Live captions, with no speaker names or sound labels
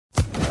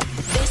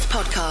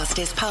podcast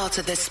is part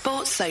of the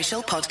Sports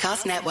Social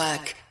Podcast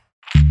Network.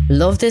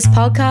 Love this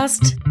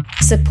podcast?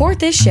 Support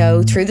this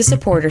show through the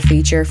supporter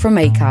feature from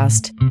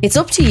Acast. It's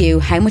up to you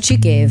how much you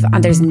give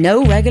and there's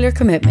no regular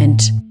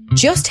commitment.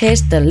 Just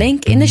hit the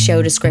link in the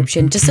show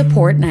description to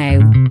support now.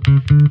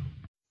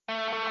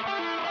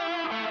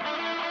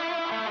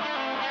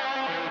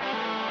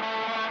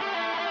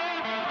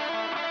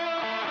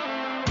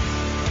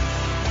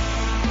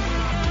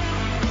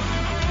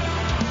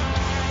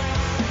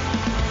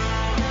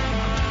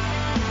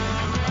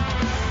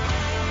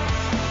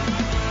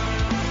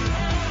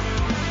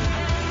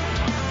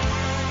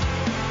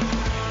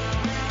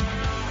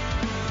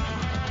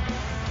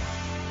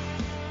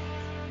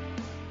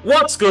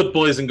 What's good,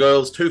 boys and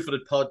girls?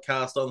 Two-Footed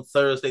Podcast on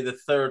Thursday, the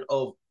 3rd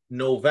of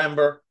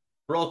November.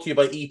 Brought to you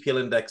by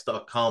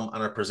EPLindex.com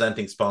and our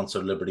presenting sponsor,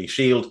 Liberty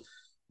Shield.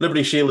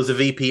 Liberty Shield is a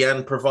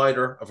VPN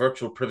provider. A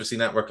virtual privacy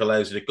network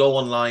allows you to go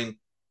online,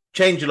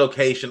 change your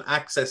location,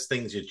 access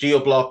things you're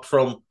geo-blocked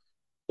from,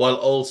 while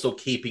also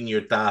keeping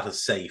your data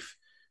safe.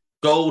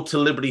 Go to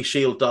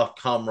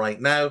libertyshield.com right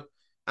now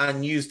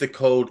and use the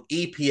code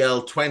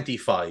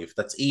EPL25.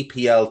 That's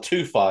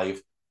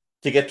EPL25.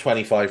 To get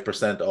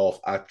 25%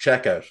 off at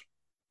checkout.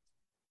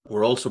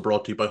 We're also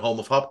brought to you by Home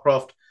of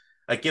Hopcroft,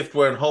 a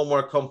giftware and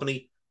homeware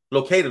company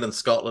located in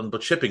Scotland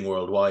but shipping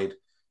worldwide.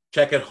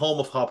 Check out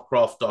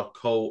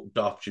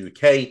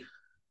homeofhopcroft.co.uk.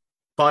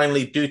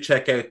 Finally, do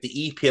check out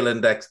the EPL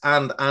Index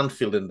and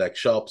Anfield Index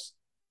shops,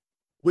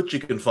 which you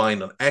can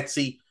find on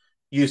Etsy.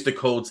 Use the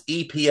codes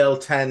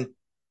EPL10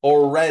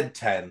 or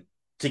RED10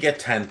 to get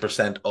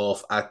 10%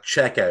 off at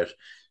checkout.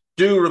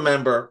 Do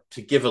remember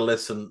to give a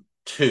listen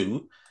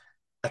to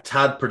A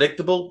Tad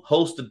Predictable,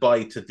 hosted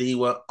by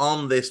Tadiwa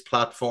on this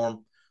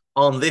platform,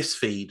 on this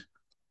feed.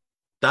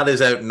 That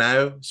is out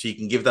now, so you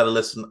can give that a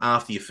listen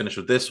after you finish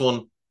with this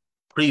one,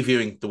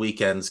 previewing the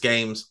weekend's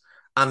games.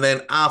 And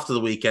then after the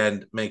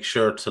weekend, make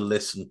sure to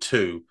listen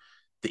to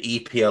the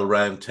EPL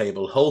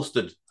Roundtable,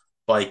 hosted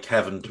by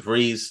Kevin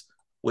DeVries,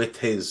 with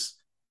his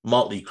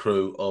motley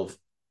crew of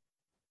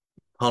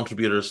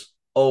contributors.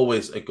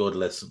 Always a good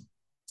listen.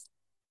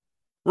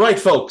 Right,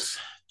 folks.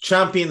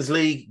 Champions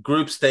League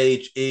group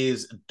stage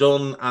is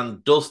done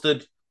and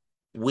dusted.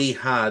 We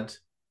had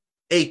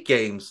 8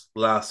 games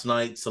last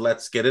night, so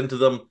let's get into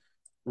them.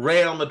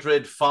 Real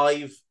Madrid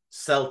 5,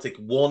 Celtic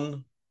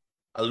 1,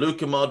 a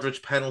Luka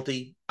Modric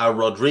penalty, a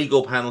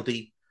Rodrigo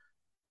penalty,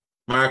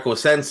 Marco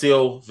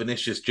Asensio,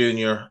 Vinicius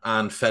Jr.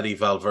 and Fede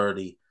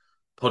Valverde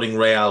putting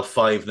Real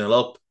 5-0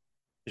 up.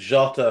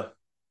 Jota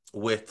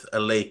with a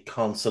late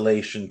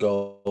consolation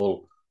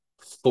goal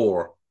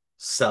for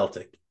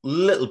Celtic.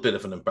 Little bit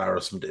of an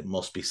embarrassment, it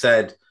must be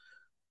said.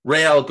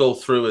 Real go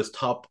through as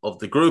top of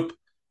the group.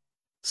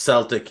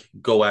 Celtic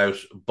go out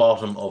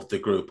bottom of the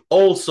group.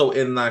 Also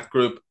in that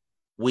group,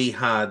 we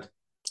had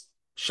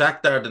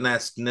Shakhtar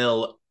Donetsk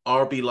 0,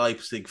 RB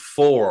Leipzig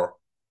 4.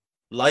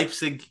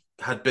 Leipzig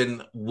had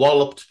been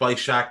walloped by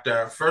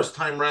Shakhtar first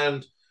time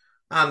round,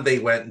 and they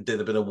went and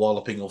did a bit of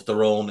walloping of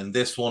their own in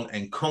this one.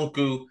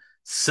 Nkunku,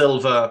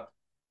 Silva,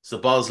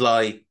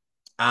 Szoboszlai,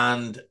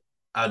 and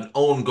an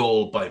own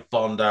goal by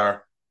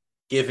Bondar,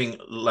 giving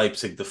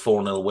Leipzig the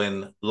 4-0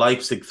 win.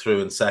 Leipzig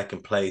through in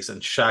second place,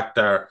 and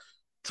Shakhtar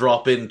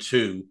drop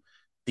into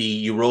the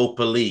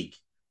Europa League,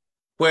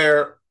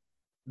 where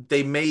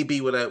they may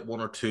be without one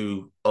or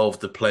two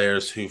of the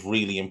players who've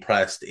really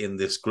impressed in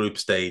this group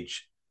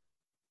stage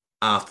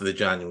after the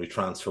January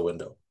transfer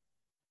window.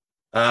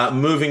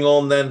 Moving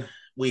on then,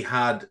 we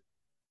had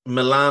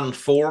Milan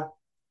 4,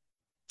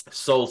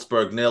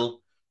 Salzburg 0,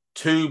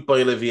 2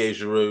 by Olivier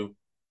Giroud,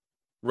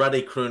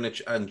 Rade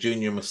Krunic and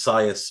Junior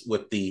Messias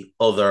with the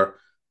other.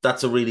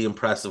 That's a really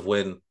impressive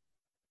win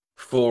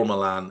for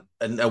Milan,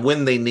 and a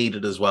win they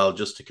needed as well,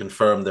 just to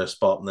confirm their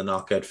spot in the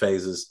knockout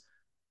phases.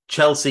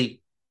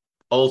 Chelsea,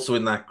 also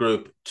in that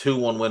group,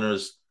 2-1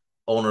 winners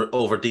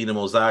over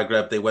Dinamo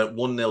Zagreb. They went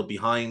 1-0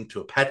 behind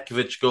to a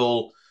Petkovic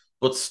goal,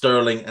 but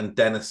Sterling and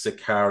Dennis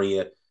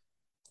Zakaria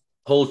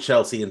pulled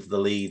Chelsea into the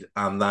lead,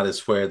 and that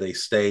is where they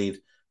stayed.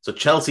 So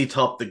Chelsea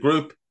topped the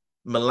group.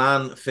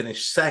 Milan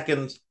finished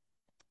second.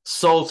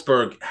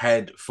 Salzburg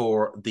head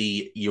for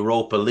the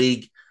Europa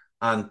League,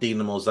 and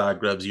Dinamo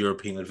Zagreb's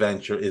European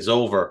adventure is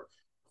over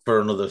for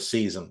another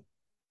season.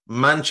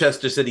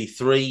 Manchester City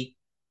 3,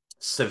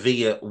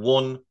 Sevilla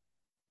 1.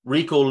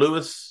 Rico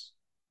Lewis,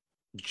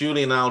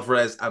 Julian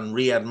Alvarez and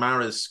Riyad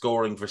Mahrez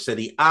scoring for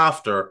City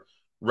after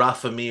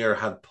Rafa Mir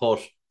had put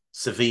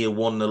Sevilla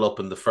 1-0 up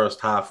in the first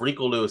half.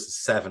 Rico Lewis is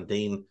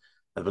 17.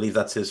 I believe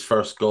that's his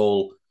first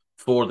goal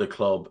for the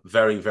club.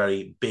 Very,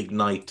 very big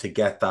night to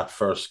get that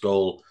first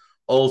goal.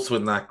 Also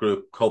in that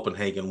group,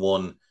 Copenhagen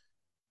 1,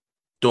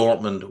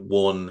 Dortmund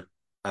 1.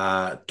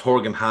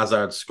 Torgan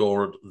Hazard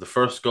scored the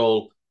first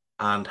goal,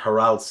 and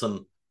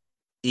Haraldsson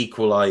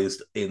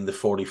equalised in the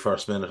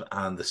 41st minute,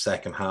 and the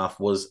second half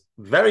was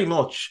very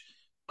much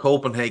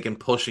Copenhagen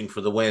pushing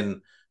for the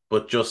win,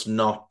 but just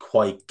not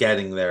quite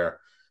getting there.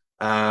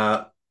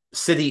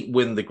 City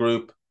win the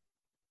group.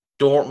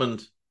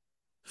 Dortmund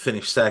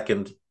finished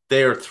second.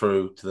 They're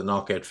through to the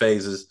knockout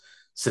phases.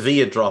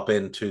 Sevilla drop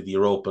into the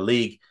Europa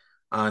League,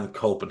 and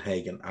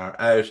Copenhagen are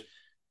out.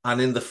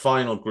 And in the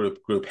final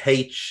group, Group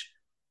H,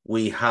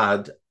 we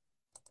had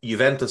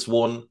Juventus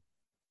 1,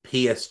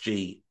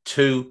 PSG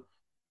 2.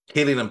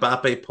 Kylian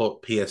Mbappe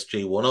put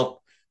PSG 1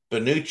 up.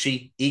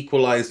 Bonucci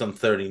equalised on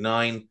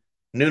 39.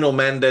 Nuno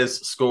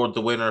Mendes scored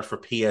the winner for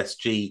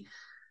PSG.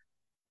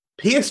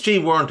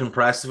 PSG weren't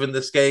impressive in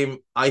this game.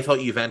 I thought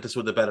Juventus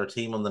were the better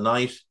team on the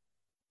night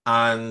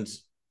and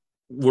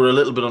were a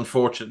little bit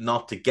unfortunate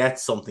not to get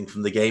something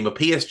from the game. But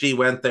PSG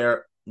went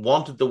there,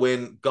 wanted the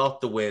win,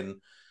 got the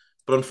win.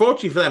 But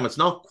unfortunately for them, it's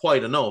not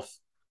quite enough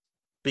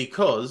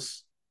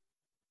because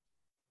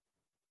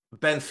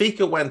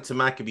Benfica went to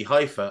Maccabi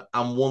Haifa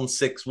and won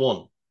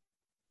 6-1.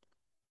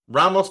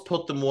 Ramos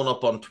put them 1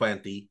 up on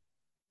 20.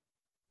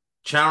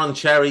 Charon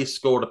Cherry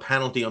scored a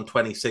penalty on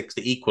 26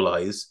 to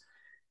equalise.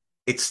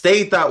 It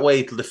stayed that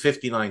way till the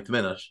 59th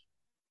minute.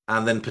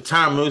 And then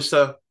Petar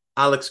Musa,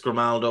 Alex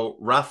Grimaldo,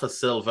 Rafa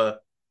Silva,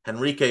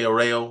 Henrique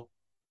Oreo,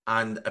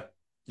 and a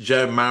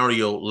João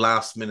Mario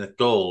last-minute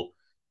goal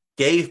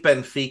gave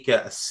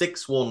Benfica a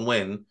 6-1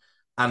 win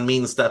and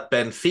means that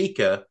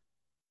Benfica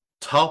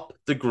top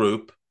the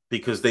group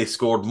because they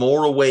scored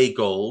more away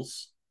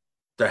goals.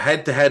 Their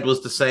head-to-head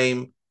was the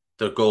same.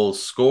 Their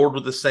goals scored were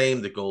the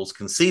same. The goals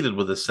conceded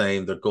were the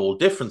same. Their goal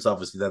difference,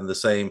 obviously, then the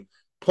same.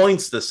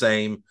 Points the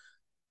same.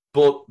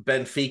 But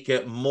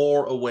Benfica,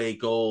 more away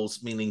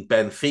goals, meaning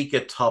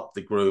Benfica top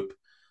the group,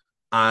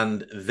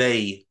 and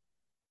they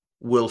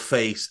will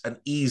face an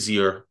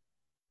easier,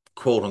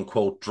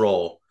 quote-unquote,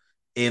 draw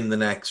in the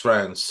next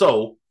round.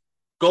 So,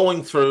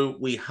 going through,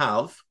 we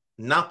have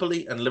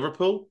Napoli and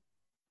Liverpool,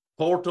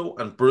 Porto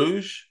and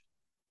Bruges,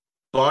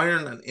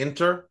 Bayern and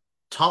Inter,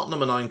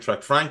 Tottenham and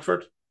Eintracht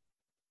Frankfurt,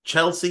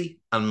 Chelsea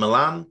and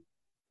Milan,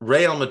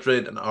 Real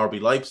Madrid and RB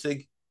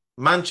Leipzig,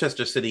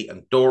 Manchester City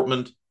and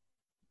Dortmund,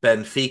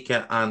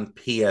 Benfica and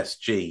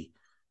PSG.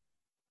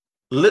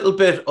 Little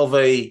bit of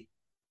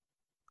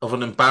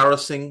an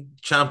embarrassing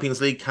Champions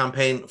League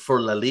campaign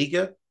for La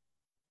Liga,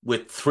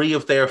 with 3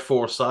 of their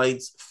 4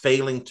 sides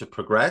failing to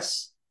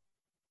progress,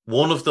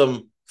 one of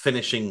them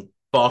finishing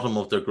bottom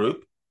of their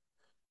group.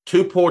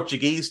 2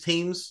 Portuguese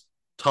teams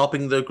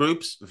topping their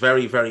groups,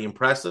 very, very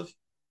impressive.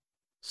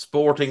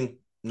 Sporting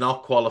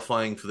not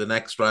qualifying for the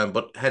next round,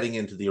 but heading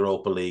into the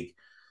Europa League,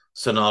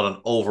 so not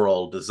an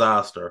overall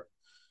disaster.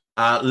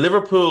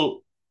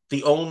 Liverpool,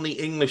 the only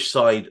English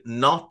side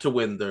not to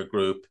win their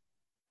group,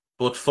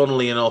 but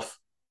funnily enough,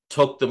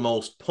 took the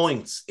most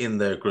points in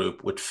their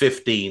group with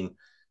 15,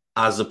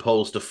 as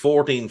opposed to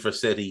 14 for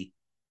City,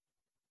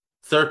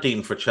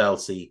 13 for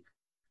Chelsea,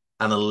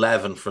 and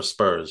 11 for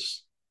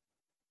Spurs.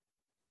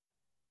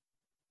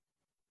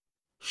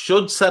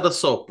 Should set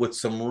us up with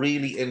some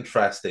really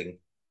interesting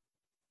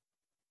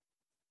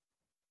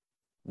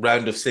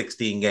round of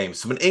 16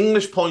 games. From an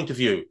English point of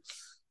view,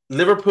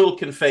 Liverpool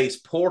can face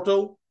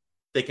Porto,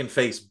 they can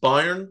face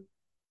Bayern,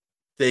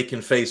 they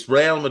can face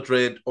Real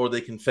Madrid, or they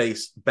can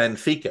face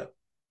Benfica.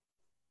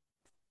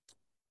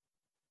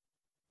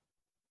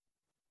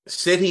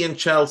 City and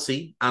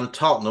Chelsea and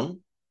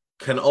Tottenham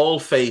can all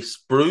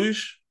face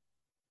Bruges,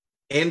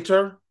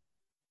 Inter.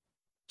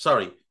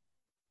 Sorry,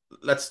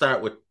 let's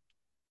start with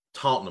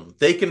Tottenham.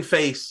 They can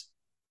face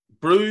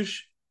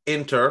Bruges,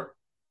 Inter,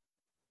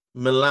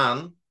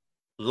 Milan,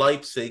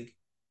 Leipzig,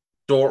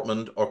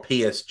 Dortmund, or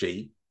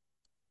PSG.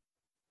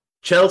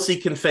 Chelsea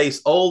can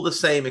face all the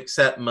same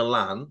except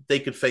Milan. They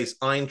could face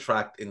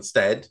Eintracht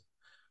instead.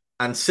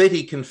 And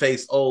City can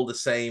face all the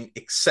same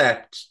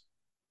except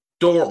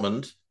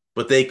Dortmund,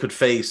 but they could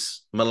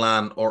face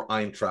Milan or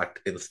Eintracht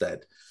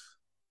instead.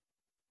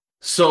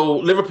 So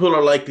Liverpool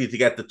are likely to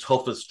get the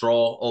toughest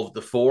draw of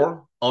the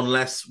 4,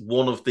 unless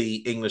one of the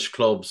English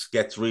clubs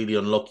gets really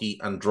unlucky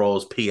and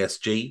draws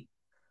PSG,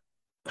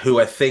 who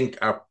I think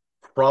are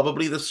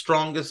probably the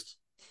strongest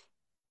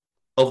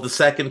of the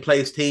second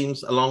place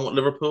teams along with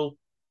Liverpool.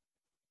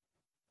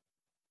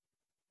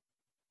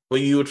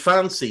 But you would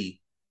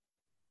fancy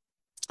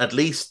at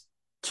least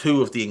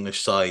 2 of the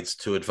English sides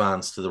to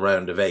advance to the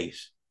round of 8.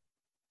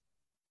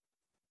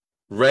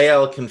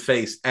 Real can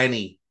face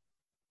any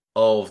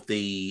of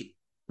the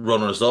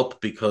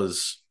runners-up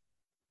because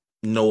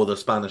no other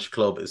Spanish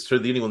club is through.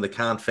 The only one they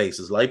can't face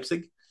is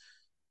Leipzig.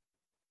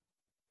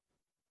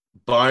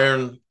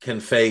 Bayern can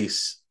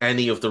face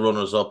any of the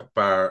runners-up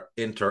bar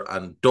Inter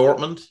and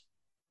Dortmund.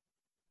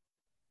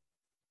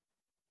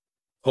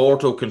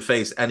 Porto can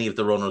face any of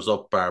the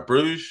runners-up bar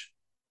Bruges.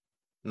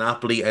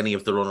 Napoli, any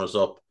of the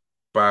runners-up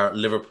bar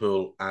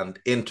Liverpool and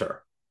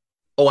Inter.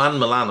 Oh, and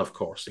Milan, of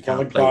course. I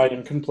think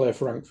Bayern can play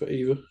Frankfurt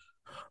either.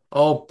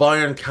 Oh,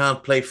 Bayern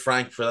can't play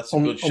Frankfurt. That's a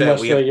good shout.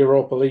 Unless their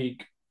Europa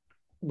League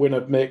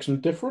winner makes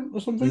them different or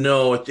something?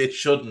 No, it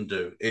shouldn't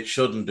do. It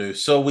shouldn't do.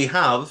 So we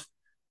have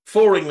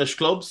 4 English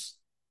clubs,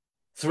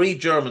 3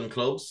 German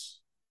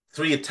clubs,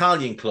 3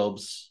 Italian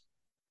clubs,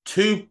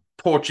 2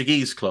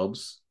 Portuguese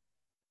clubs,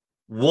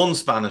 1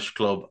 Spanish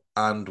club,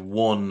 and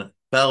 1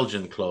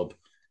 Belgian club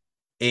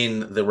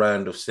in the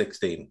round of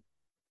 16.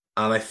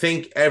 And I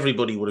think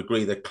everybody would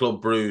agree that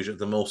Club Brugge are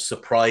the most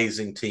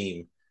surprising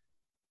team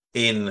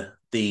in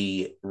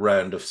the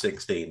round of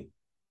 16.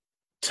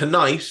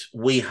 Tonight,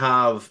 we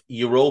have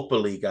Europa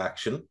League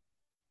action.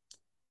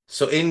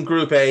 So in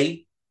Group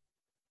A,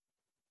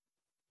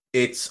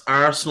 it's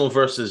Arsenal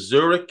versus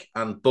Zurich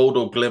and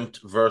Bodo Glimt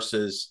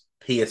versus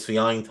PSV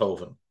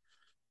Eindhoven.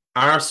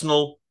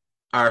 Arsenal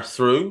are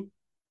through.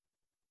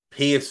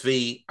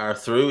 PSV are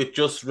through. It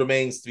just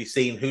remains to be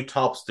seen who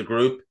tops the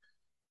group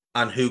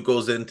and who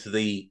goes into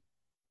the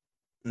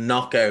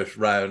knockout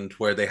round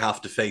where they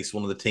have to face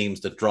one of the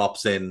teams that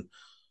drops in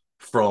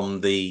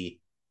from the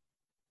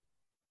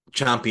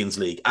Champions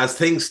League. As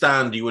things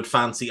stand, you would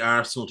fancy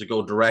Arsenal to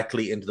go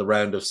directly into the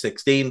round of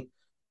 16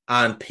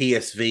 and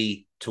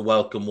PSV to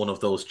welcome one of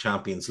those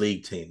Champions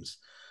League teams.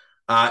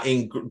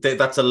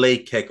 That's a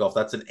late kickoff.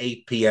 That's an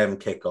 8 p.m.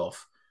 kickoff.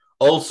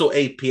 Also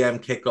 8 p.m.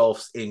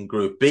 kickoffs in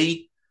Group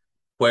B,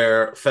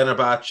 where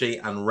Fenerbahce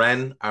and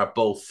Rennes are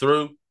both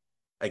through.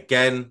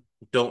 Again,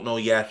 don't know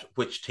yet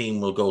which team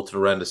will go to the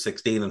round of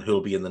 16 and who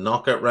will be in the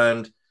knockout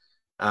round.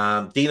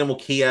 Dinamo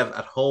Kiev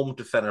at home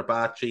to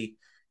Fenerbahce.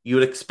 You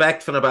would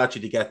expect Fenerbahce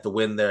to get the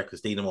win there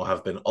because Dinamo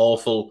have been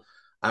awful.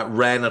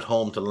 Rennes at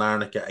home to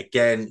Larnaca.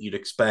 Again, you'd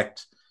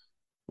expect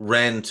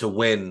Rennes to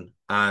win,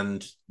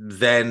 and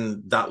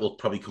then that will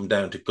probably come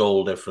down to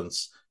goal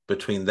difference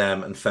between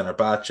them and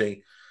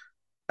Fenerbahce.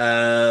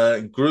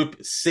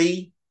 Group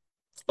C,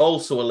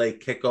 also a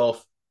late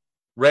kickoff.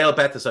 Real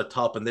Betis are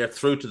top, and they're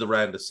through to the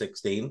round of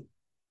 16.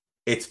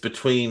 It's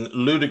between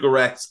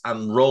Ludogorets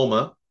and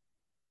Roma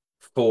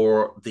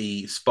for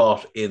the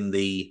spot in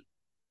the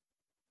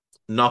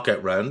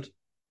knockout round.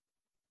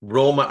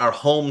 Roma are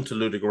home to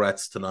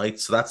Ludogorets tonight,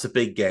 so that's a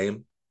big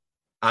game.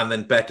 And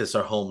then Betis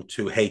are home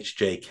to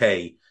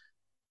HJK.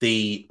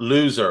 The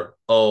loser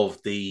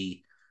of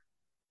the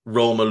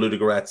Roma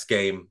Ludogorets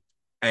game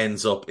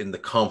ends up in the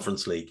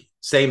Conference League.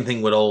 Same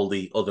thing with all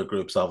the other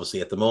groups,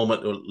 obviously. At the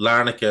moment,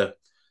 Larnaca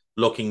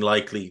looking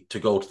likely to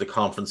go to the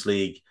Conference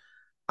League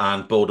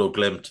and Bodo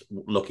Glimt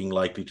looking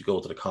likely to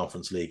go to the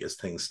Conference League as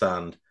things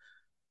stand.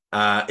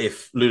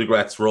 If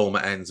Ludogorets Roma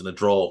ends in a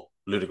draw,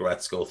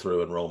 Ludogorets go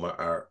through and Roma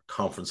are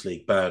Conference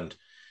League bound.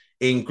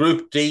 In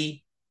Group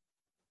D,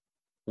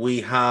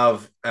 we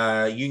have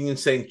Union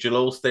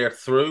Saint-Gilloise there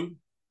through,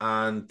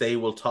 and they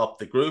will top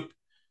the group.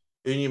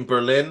 Union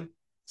Berlin,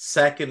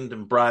 second,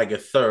 and Braga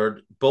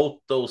third. Both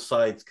those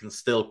sides can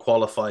still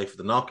qualify for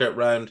the knockout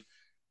round,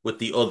 with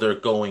the other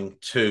going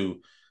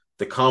to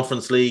the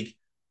Conference League.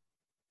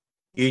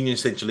 Union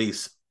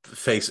Saint-Gilloise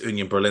face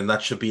Union Berlin.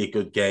 That should be a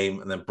good game.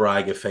 And then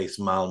Braga face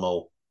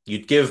Malmo.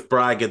 You'd give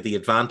Braga the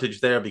advantage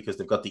there because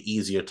they've got the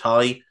easier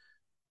tie,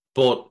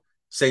 but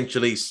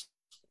Saint-Gilloise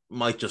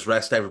might just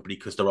rest everybody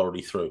because they're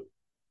already through.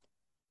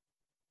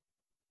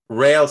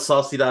 Real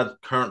Sociedad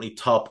currently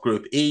top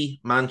Group E.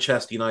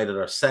 Manchester United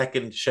are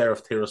second.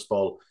 Sheriff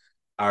Tiraspol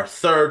are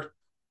third.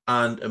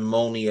 And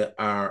Ammonia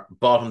are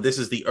bottom. This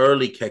is the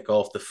early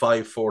kickoff, the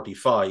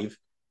 5:45.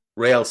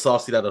 Real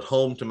Sociedad at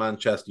home to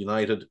Manchester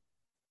United.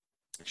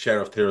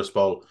 Sheriff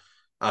Tiraspol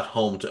at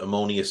home to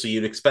Ammonia. So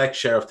you'd expect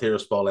Sheriff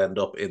Tiraspol end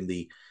up in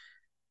the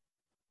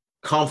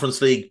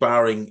Conference League,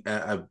 barring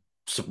a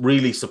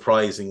really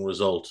surprising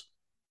result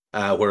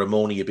where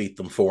Ammonia beat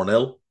them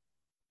 4-0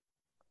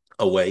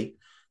 away.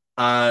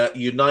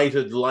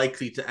 United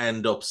likely to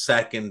end up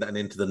second and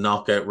into the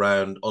knockout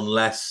round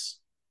unless,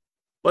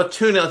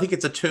 2-0. I think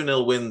it's a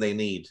 2-0 win they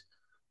need.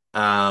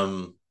 A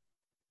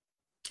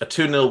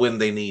 2-0 win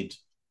they need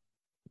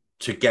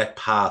to get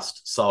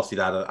past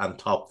Sociedad and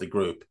top the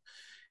group.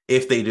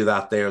 If they do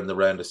that, they're in the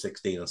round of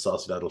 16 and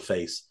Sociedad will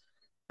face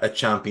a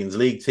Champions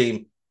League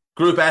team.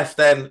 Group F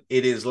then,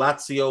 it is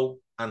Lazio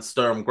and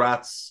Sturm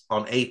Graz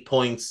on 8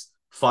 points,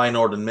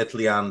 Feyenoord and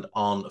Midtjylland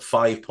on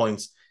 5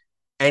 points.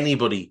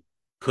 Anybody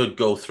could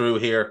go through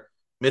here.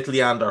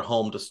 Midtjylland are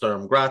home to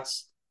Sturm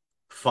Graz.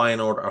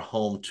 Feyenoord are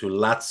home to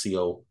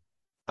Lazio.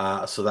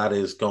 So that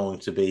is going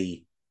to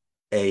be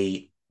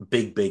a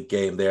big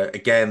game there.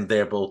 Again,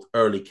 they're both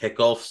early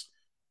kickoffs.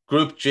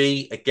 Group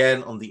G,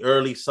 again, on the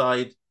early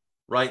side.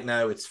 Right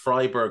now, it's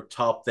Freiburg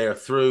top. They're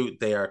through.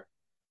 They are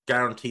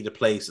guaranteed a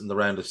place in the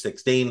round of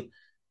 16.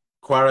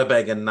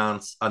 Quarabeg and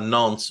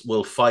Nantes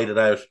will fight it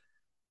out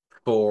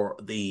for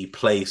the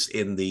place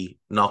in the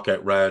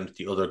knockout round,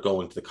 the other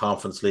going to the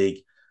Conference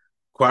League.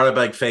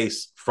 Quarabeg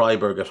face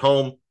Freiburg at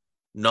home.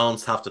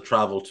 Nantes have to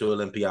travel to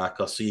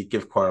Olympiacos, so you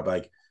give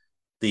Quarabeg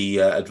the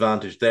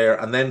advantage there.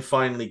 And then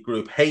finally,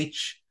 Group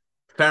H,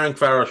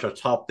 Ferencváros are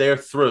top. They're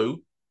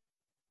through.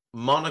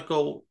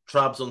 Monaco,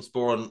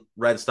 Trabzonspor, and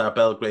Red Star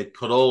Belgrade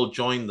could all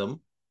join them.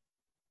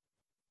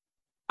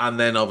 And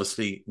then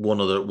obviously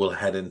one other will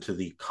head into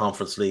the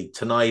Conference League.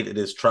 Tonight it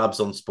is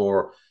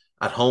Trabzonspor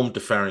at home to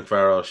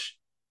Ferencváros,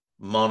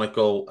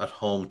 Monaco at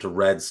home to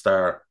Red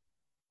Star.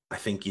 I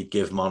think you'd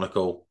give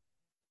Monaco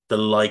the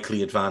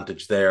likely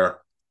advantage there.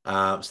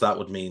 So that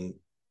would mean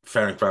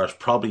Ferencváros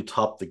probably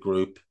top the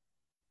group.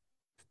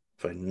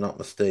 If I'm not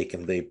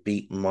mistaken, they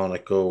beat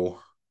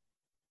Monaco.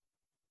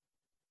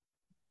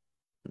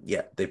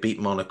 Yeah, they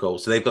beat Monaco.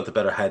 So they've got the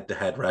better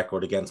head-to-head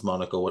record against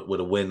Monaco with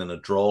a win and a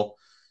draw.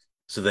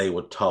 So they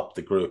would top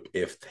the group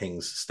if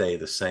things stay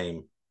the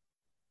same.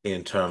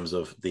 in terms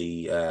of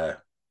the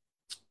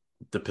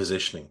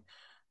positioning.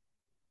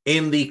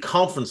 In the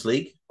Conference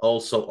League,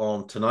 also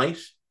on tonight,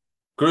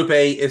 Group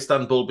A,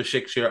 Istanbul,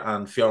 Besiktas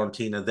and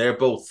Fiorentina, they're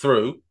both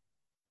through.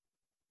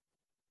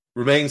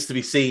 Remains to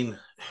be seen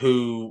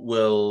who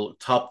will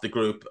top the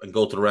group and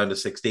go to the round of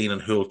 16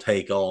 and who will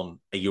take on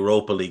a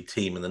Europa League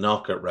team in the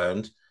knockout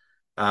round.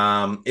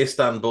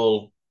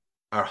 Istanbul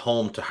are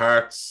home to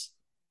Hearts.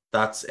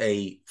 That's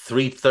a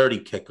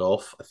 3:30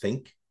 kickoff, I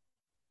think,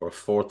 or a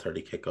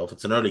 4:30 kickoff.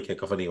 It's an early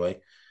kickoff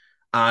anyway.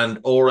 And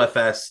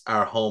ORFS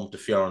are home to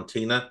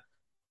Fiorentina.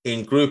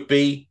 In Group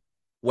B,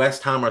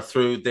 West Ham are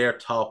through. They're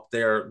top.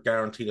 They're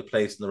guaranteed a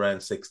place in the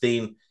round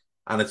 16.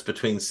 And it's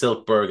between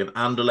Silkeborg and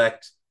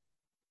Anderlecht.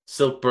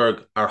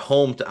 Silkeborg are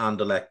home to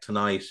Anderlecht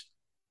tonight.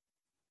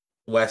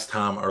 West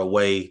Ham are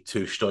away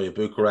to Steaua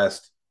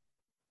Bucharest.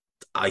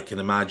 I can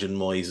imagine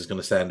Moyes is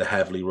going to send a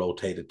heavily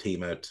rotated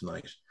team out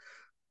tonight.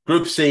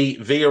 Group C,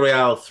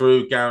 Villarreal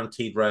through,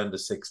 guaranteed round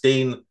of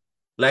 16.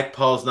 Lech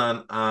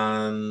Poznan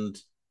and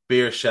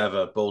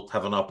Beersheva both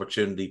have an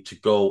opportunity to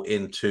go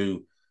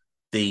into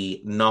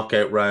the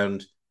knockout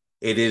round.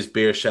 It is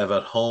Beersheva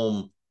at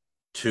home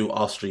to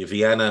Austria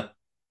Vienna,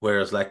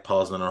 whereas Lech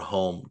Poznan are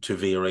home to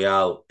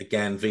Villarreal.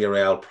 Again,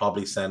 Villarreal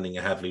probably sending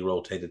a heavily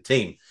rotated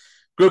team.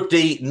 Group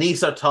D,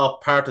 Nice are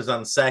top,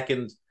 Partizan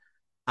second,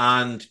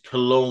 and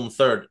Cologne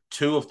third.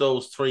 Two of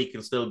those three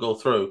can still go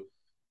through.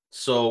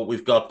 So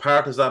we've got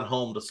Partizan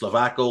home to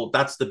Slovako.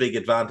 That's the big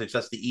advantage.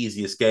 That's the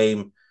easiest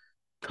game.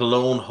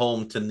 Cologne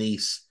home to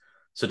Nice.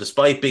 So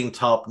despite being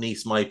top,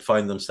 Nice might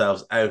find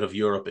themselves out of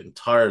Europe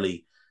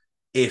entirely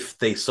if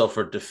they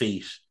suffer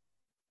defeat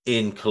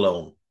in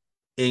Cologne.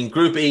 In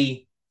Group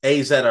E,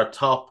 AZ are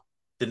top,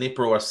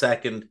 Dnipro are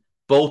second.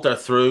 Both are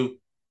through.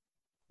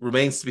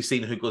 Remains to be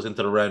seen who goes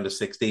into the round of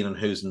 16 and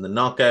who's in the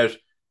knockout.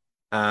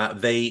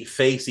 They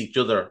face each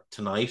other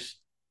tonight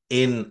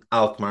in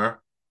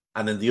Alkmaar.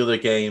 And in the other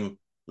game,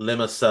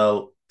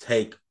 Limassol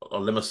take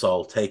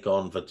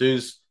on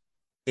Vaduz.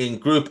 In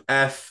Group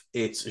F,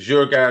 it's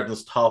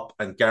Djurgården's top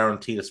and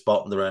guaranteed a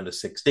spot in the round of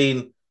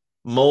 16.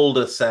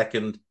 Molde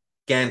second,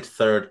 Ghent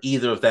third.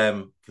 Either of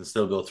them can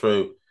still go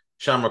through.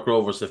 Shamrock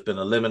Rovers have been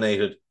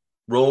eliminated.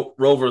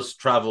 Rovers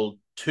travelled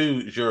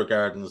to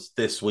Djurgårdens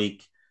this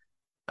week,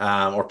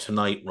 or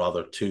tonight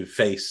rather, to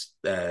face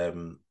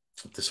the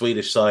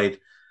Swedish side.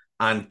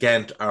 And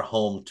Ghent are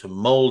home to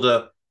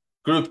Molde.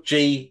 Group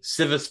G,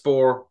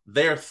 Sivasspor,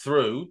 they're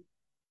through.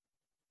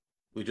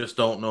 We just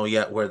don't know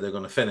yet where they're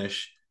going to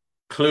finish.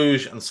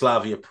 Cluj and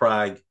Slavia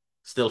Prague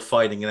still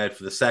fighting it out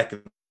for the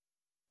second.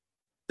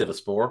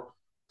 Sivasspor.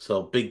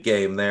 So big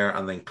game there.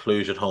 And then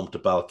Cluj at home to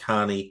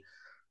Balkani.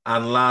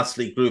 And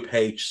lastly, Group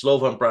H,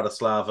 Slovan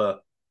Bratislava,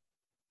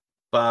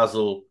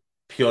 Basel,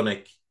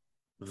 Punic.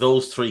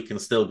 Those three can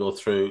still go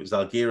through.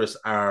 Zalgiris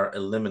are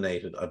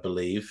eliminated, I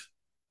believe.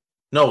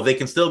 No, they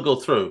can still go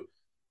through,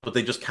 but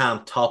they just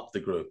can't top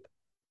the group.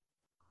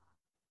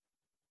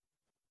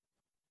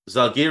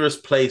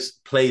 Zalgiris plays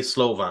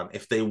Slovan.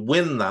 If they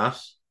win that,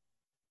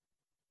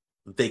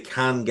 they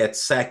can get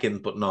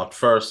second, but not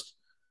first.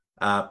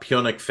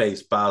 Punic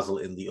face Basel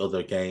in the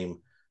other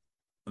game.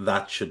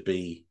 That should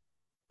be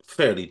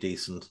fairly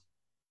decent.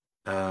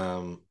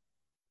 Yeah,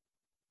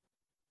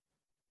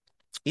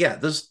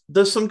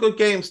 there's some good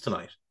games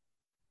tonight.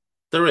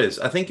 There is.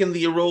 I think in the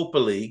Europa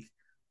League,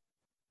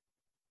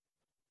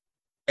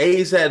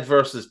 AZ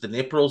versus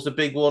Dnipro is a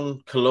big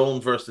one.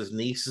 Cologne versus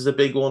Nice is a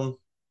big one.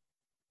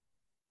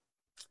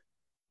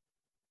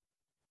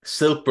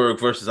 Silkeborg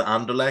versus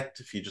Anderlecht,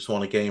 if you just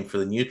want a game for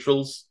the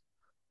neutrals.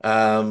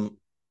 But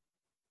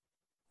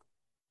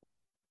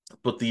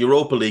the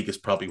Europa League is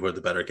probably where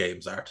the better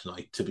games are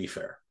tonight, to be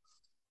fair.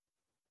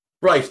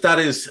 Right, that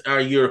is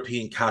our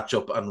European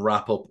catch-up and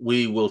wrap-up.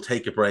 We will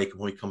take a break.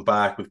 When we come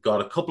back, we've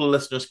got a couple of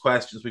listeners'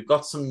 questions. We've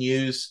got some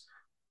news.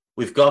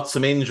 We've got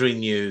some injury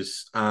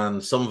news,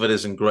 and some of it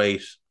isn't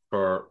great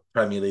for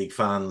Premier League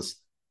fans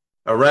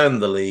around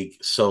the league.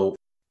 So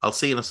I'll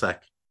see you in a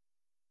sec.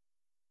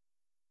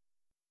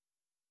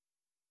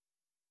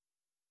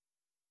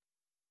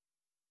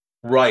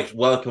 Right,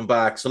 welcome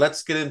back. So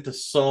let's get into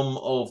some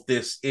of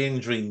this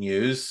injury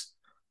news.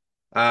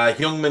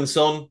 Heung-min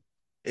Son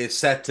is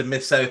set to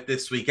miss out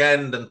this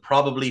weekend and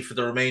probably for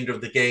the remainder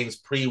of the games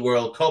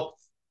pre-World Cup,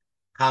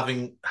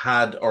 having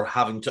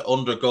to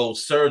undergo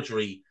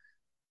surgery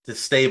to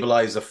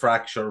stabilise a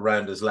fracture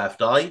around his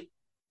left eye.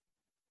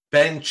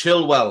 Ben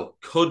Chilwell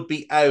could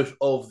be out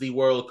of the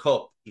World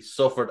Cup. He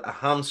suffered a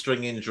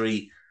hamstring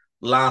injury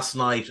last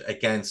night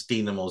against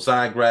Dinamo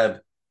Zagreb,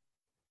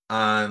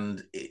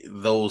 and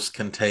those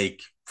can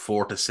take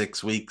 4 to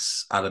 6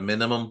 weeks at a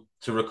minimum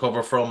to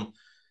recover from.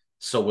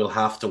 So we'll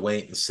have to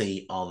wait and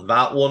see on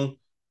that one.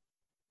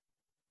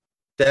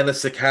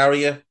 Denis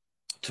Zakaria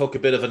took a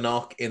bit of a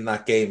knock in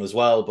that game as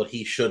well, but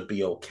he should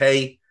be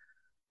okay.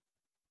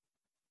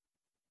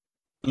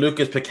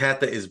 Lucas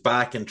Paqueta is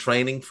back in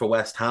training for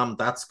West Ham.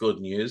 That's good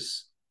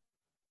news.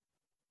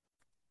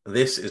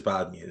 This is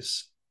bad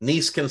news.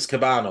 Neeskens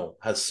Cabano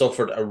has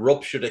suffered a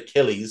ruptured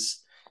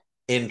Achilles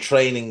in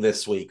training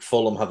this week.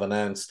 Fulham have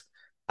announced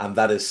and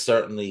that is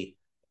certainly,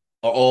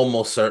 or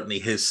almost certainly,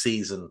 his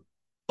season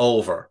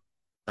over.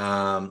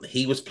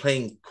 He was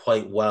playing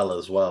quite well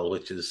as well,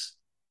 which is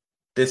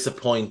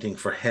disappointing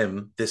for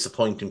him,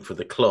 disappointing for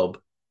the club,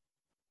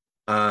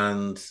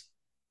 and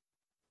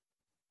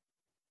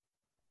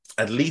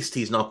at least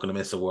he's not going to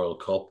miss a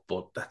World Cup,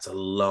 but that's a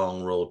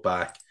long road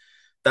back.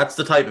 That's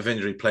the type of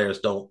injury players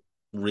don't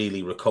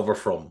really recover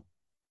from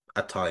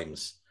at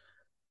times.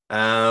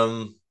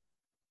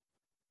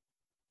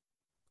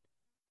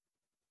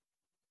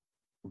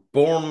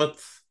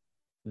 Bournemouth,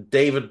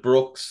 David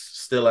Brooks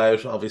still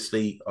out,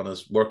 obviously on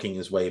his working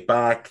his way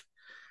back.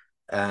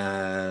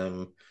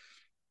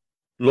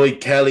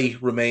 Lloyd Kelly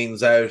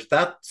remains out.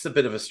 That's a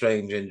bit of a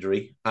strange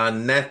injury.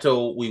 And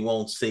Neto, we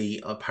won't see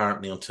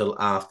apparently until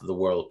after the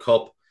World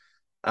Cup.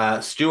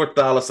 Stuart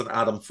Dallas and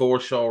Adam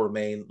Forshaw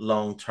remain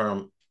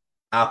long-term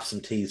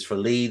absentees for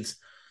Leeds.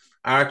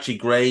 Archie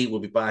Gray will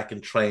be back in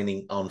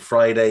training on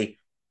Friday.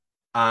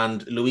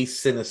 And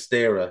Luis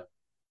Sinisterra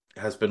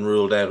has been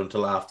ruled out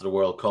until after the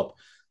World Cup.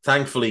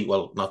 Thankfully,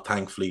 well, not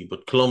thankfully,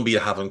 but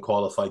Colombia haven't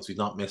qualified, so he's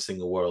not missing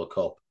a World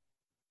Cup.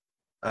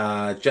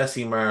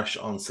 Jesse Marsh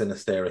on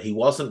Sinisterra. He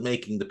wasn't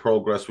making the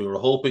progress we were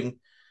hoping,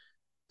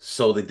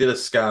 so they did a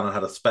scan and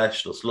had a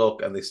specialist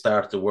look, and they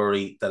started to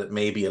worry that it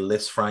may be a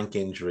Lisfranc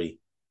injury,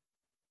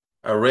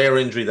 a rare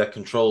injury that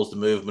controls the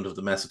movement of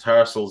the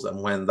metatarsals,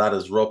 and when that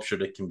is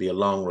ruptured, it can be a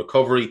long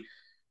recovery.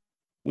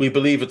 We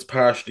believe it's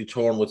partially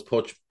torn, which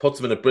puts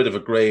him in a bit of a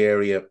grey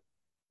area,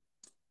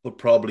 but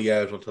probably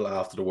out until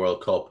after the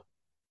World Cup.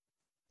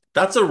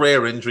 That's a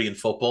rare injury in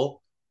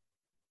football.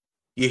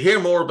 You hear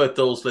more about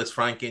those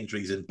Lisfranc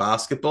injuries in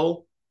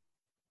basketball,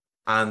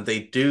 and they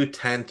do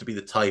tend to be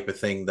the type of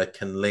thing that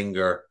can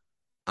linger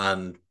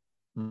and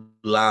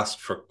last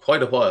for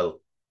quite a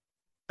while.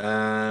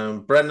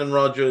 Brendan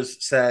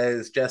Rodgers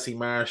says Jesse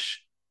Marsh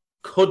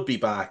could be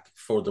back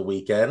for the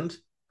weekend.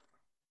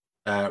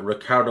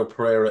 Ricardo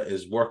Pereira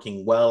is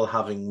working well,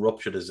 having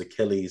ruptured his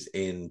Achilles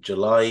in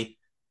July.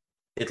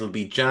 It'll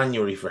be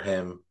January for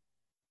him.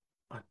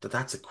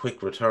 That's a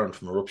quick return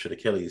from a ruptured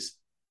Achilles.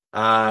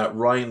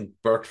 Ryan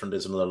Bertrand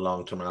is another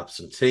long-term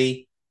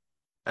absentee.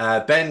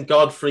 Ben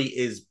Godfrey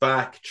is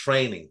back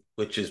training,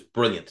 which is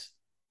brilliant.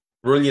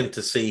 Brilliant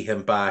to see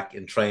him back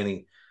in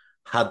training.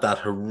 Had that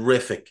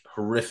horrific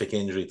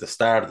injury at the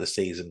start of the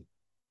season.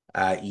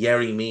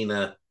 Yerry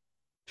Mina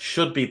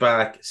should be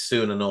back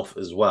soon enough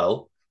as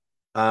well.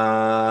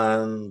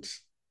 And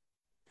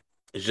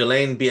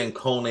Jelaine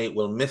Biancone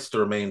will miss the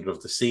remainder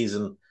of the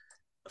season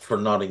for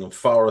Nottingham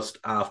Forest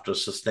after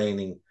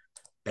sustaining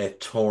a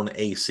torn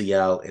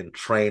ACL in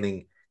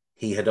training.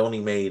 He had only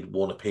made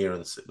one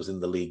appearance. It was in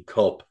the League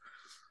Cup,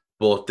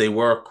 but they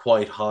were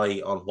quite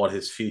high on what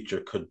his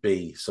future could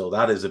be. So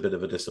that is a bit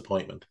of a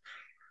disappointment.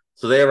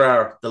 So there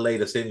are the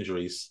latest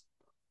injuries.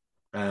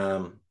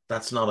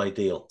 That's not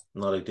ideal.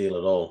 Not ideal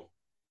at all.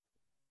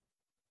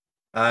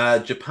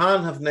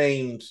 Japan have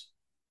named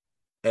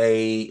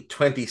a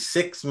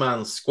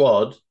 26-man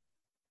squad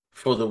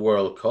for the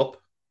World Cup.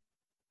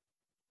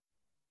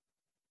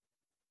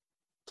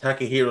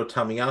 Takahiro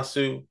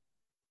Tamiyasu,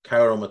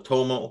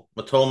 Kaoru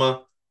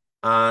Matoma,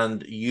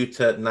 and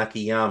Yuta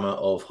Nakayama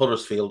of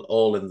Huddersfield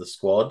all in the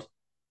squad.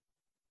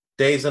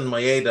 Daizen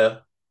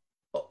Maeda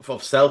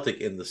of Celtic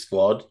in the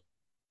squad.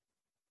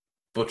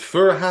 But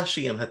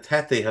Furuhashi and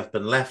Hatete have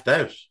been left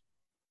out.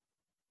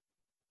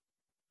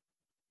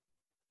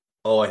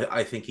 Oh,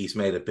 I think he's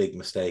made a big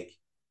mistake.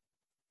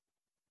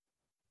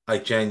 I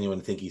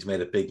genuinely think he's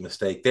made a big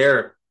mistake.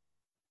 They're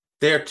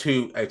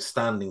two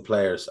outstanding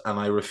players, and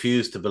I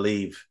refuse to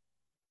believe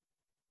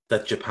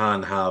that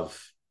Japan have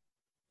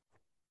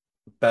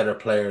better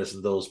players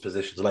in those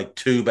positions, like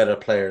two better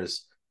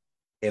players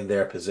in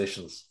their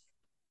positions.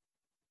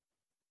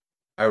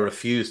 I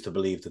refuse to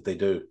believe that they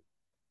do.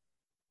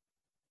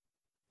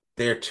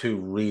 They're two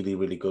really,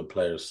 really good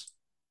players.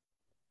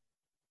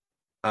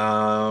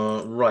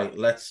 Right,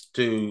 let's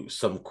do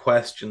some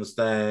questions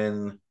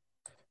then.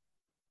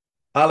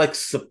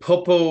 Alex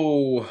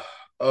Sapopo,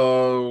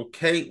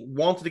 okay,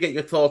 wanted to get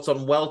your thoughts on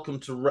the Welcome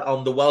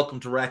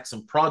to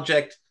Wrexham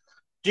project.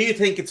 Do you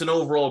think it's an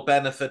overall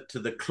benefit to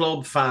the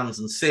club, fans,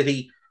 and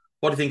city?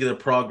 What do you think of the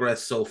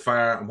progress so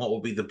far, and what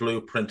will be the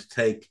blueprint to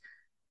take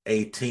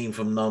a team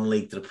from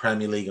non-league to the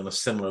Premier League on a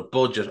similar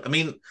budget? I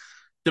mean,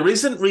 there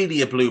isn't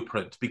really a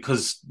blueprint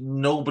because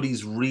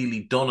nobody's really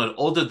done it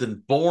other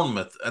than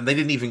Bournemouth, and they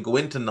didn't even go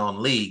into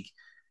non-league.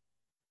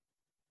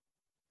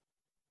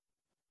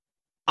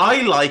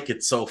 I like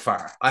it so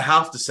far. I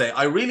have to say,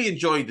 I really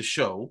enjoyed the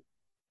show.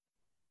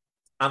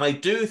 And I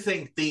do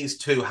think these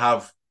two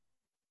have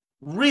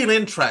real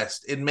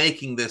interest in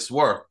making this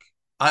work.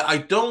 I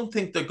don't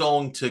think they're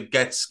going to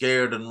get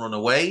scared and run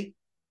away.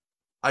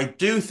 I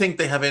do think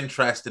they have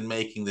interest in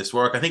making this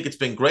work. I think it's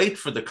been great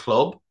for the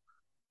club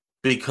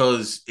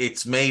because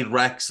it's made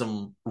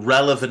Wrexham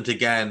relevant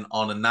again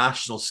on a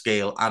national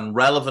scale and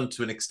relevant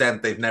to an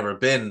extent they've never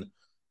been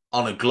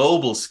on a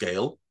global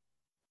scale.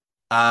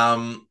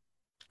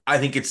 I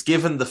think it's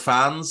given the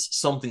fans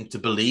something to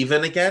believe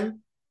in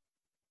again.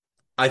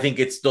 I think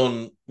it's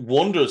done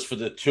wonders for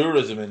the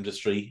tourism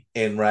industry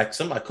in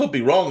Wrexham. I could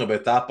be wrong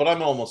about that, but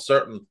I'm almost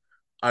certain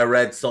I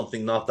read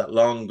something not that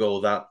long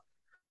ago that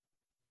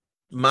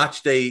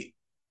match day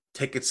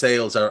ticket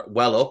sales are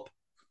well up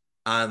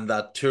and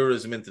that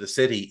tourism into the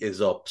city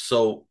is up.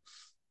 So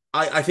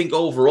I think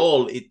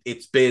overall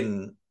it's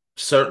been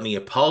certainly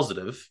a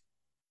positive.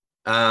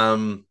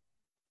 They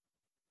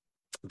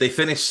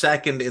finished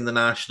second in the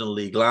National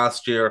League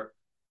last year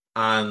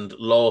and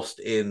lost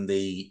in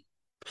the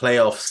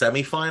playoff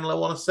semi-final, I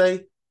want to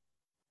say.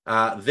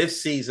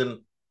 This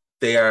season,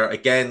 they are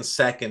again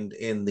second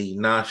in the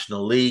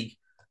National League,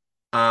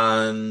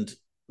 and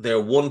they're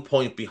 1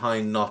 point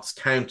behind Notts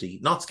County.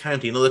 Notts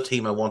County, another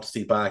team I want to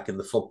see back in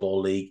the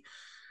Football League.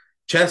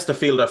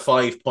 Chesterfield are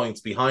 5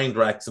 points behind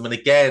Wrexham, and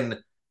again,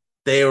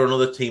 they are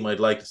another team I'd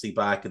like to see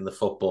back in the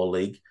Football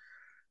League.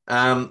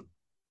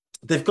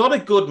 They've got a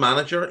good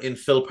manager in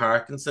Phil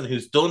Parkinson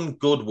who's done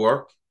good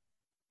work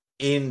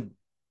in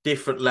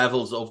different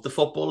levels of the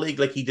Football League.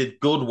 Like, he did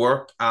good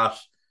work at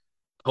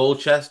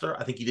Colchester.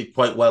 I think he did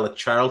quite well at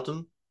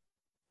Charlton.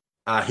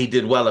 He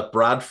did well at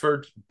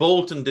Bradford.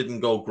 Bolton didn't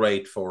go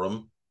great for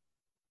him.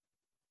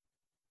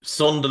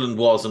 Sunderland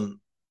wasn't.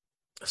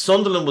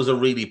 Sunderland was a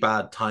really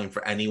bad time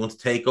for anyone to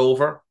take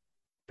over.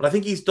 But I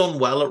think he's done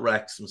well at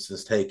Wrexham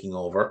since taking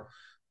over.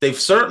 They've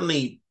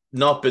certainly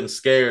not been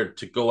scared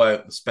to go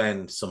out and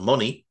spend some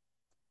money.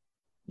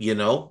 You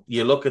know,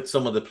 you look at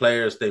some of the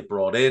players they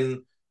brought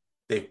in,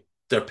 they're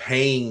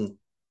paying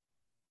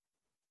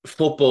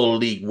Football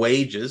League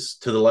wages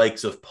to the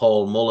likes of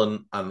Paul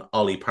Mullen and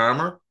Ollie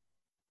Palmer,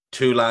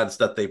 two lads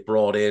that they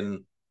brought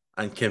in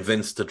and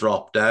convinced to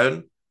drop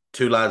down,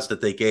 two lads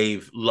that they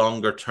gave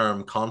longer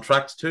term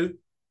contracts to,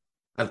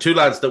 and two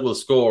lads that will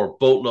score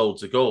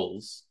boatloads of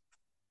goals.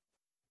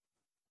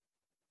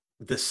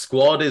 The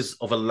squad is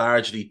of a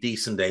largely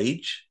decent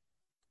age.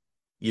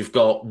 You've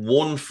got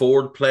one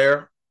forward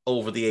player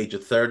over the age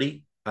of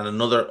 30 and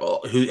another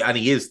and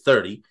he is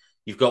 30.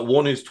 You've got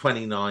one who's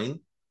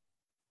 29.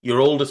 Your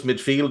oldest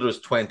midfielder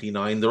is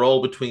 29. They're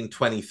all between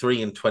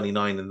 23 and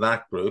 29 in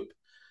that group.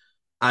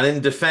 And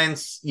in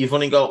defence, you've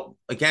only got,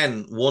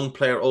 again, one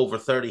player over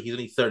 30. He's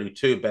only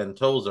 32, Ben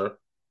Tozer,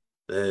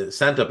 the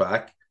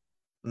centre-back.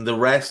 And the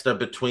rest are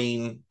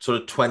between sort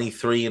of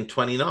 23 and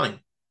 29.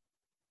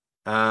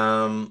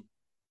 I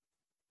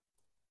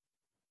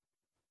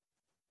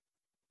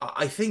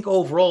think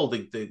overall,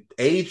 the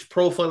age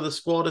profile of the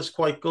squad is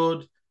quite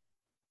good.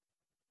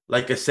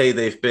 Like I say,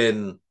 they've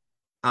been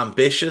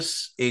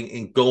ambitious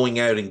in going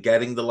out and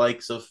getting the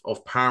likes of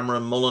Palmer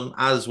and Mullen,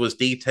 as was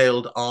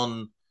detailed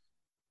on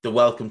the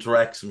Welcome to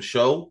Wrexham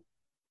show.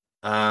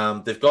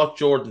 They've got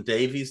Jordan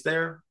Davies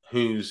there,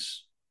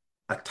 who's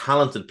a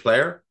talented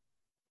player,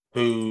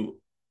 who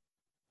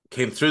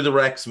came through the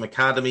Wrexham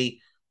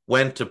Academy,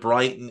 went to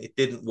Brighton. It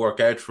didn't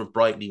work out for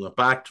Brighton. He went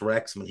back to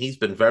Wrexham, and he's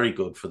been very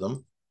good for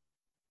them.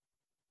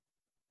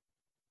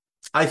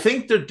 I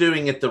think they're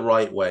doing it the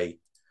right way.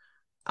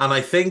 And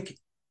I think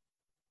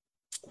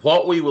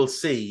what we will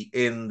see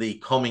in the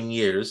coming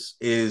years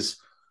is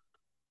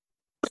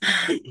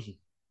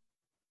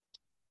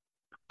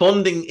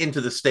funding into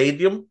the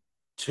stadium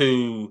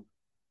to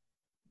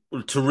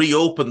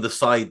reopen the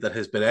side that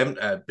has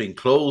been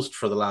closed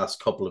for the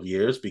last couple of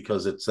years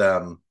because it's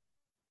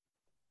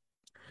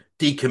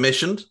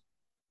decommissioned.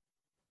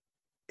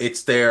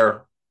 It's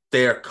their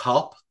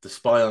Kop, the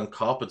Spion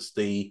Kop. It's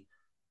the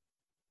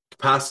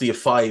capacity of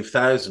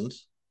 5,000,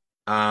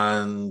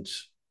 and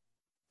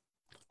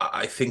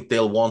I think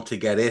they'll want to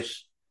get it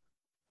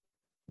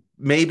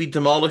maybe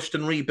demolished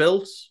and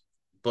rebuilt,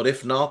 but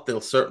if not, they'll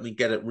certainly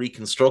get it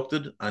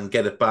reconstructed and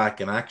get it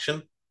back in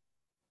action.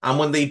 And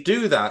when they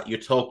do that, you're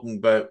talking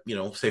about,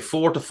 say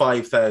 4,000 to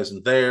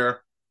 5,000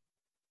 there,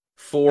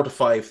 4,000 to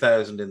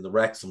 5,000 in the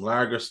Wrexham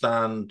Lager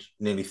stand,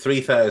 nearly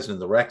 3,000 in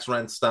the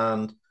Rexrent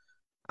stand,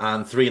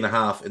 and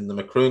 3,500 in the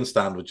Macroon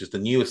stand, which is the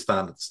newest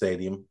stand at the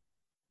stadium.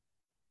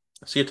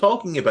 So you're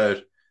talking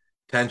about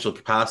potential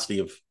capacity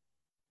of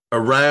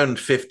around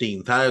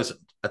 15,000.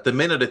 At the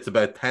minute, it's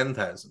about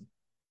 10,000.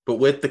 But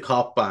with the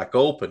Kop back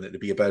open, it'll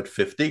be about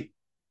 50.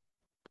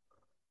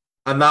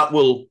 And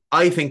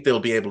I think they'll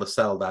be able to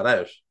sell that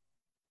out.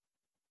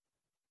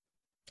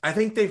 I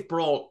think they've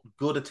brought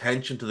good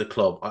attention to the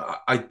club.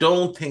 I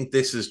don't think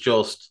this is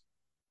just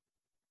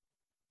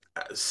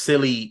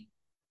silly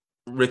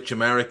rich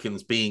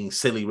Americans being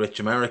silly rich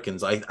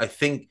Americans. I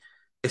think,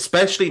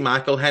 especially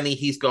McElhenney,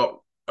 he's got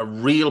a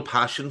real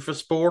passion for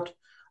sport.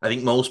 I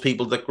think most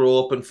people that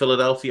grow up in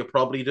Philadelphia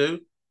probably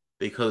do,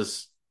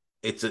 because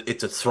it's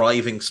a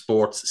thriving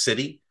sports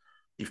city.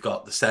 You've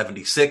got the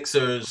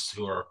 76ers,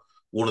 who are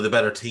one of the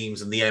better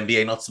teams in the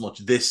NBA, not so much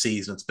this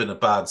season. It's been a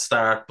bad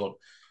start, but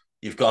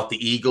you've got the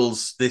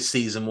Eagles this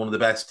season, one of the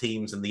best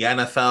teams in the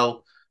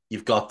NFL.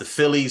 You've got the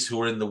Phillies,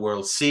 who are in the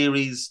World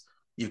Series.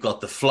 You've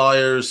got the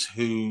Flyers,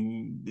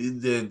 who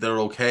they're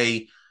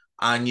okay.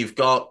 And you've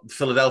got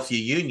Philadelphia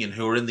Union,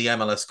 who are in the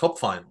MLS Cup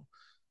final.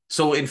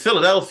 So in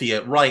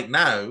Philadelphia right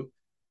now,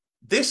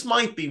 this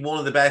might be one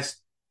of the best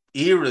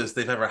eras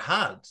they've ever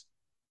had,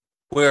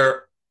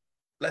 where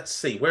let's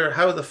see,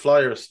 how are the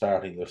Flyers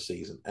starting their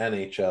season?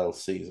 NHL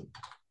season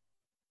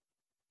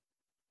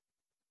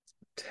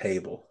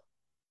table.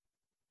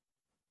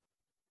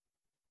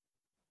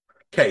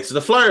 Okay, so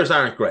the Flyers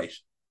aren't great.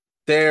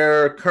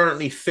 They're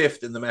currently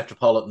fifth in the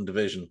Metropolitan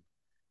Division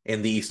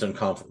in the Eastern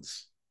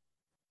Conference,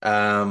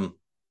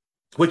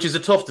 which is a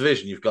tough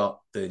division. You've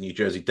got the New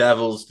Jersey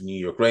Devils, the New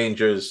York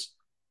Rangers,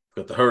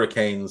 you've got the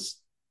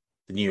Hurricanes,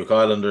 the New York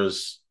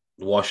Islanders,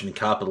 the Washington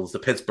Capitals, the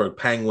Pittsburgh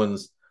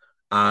Penguins,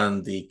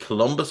 and the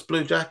Columbus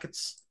Blue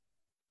Jackets.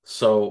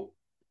 So,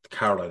 the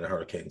Carolina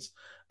Hurricanes.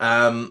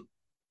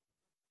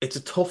 It's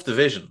a tough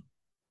division,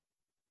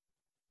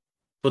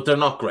 but they're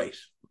not great.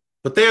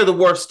 But they're the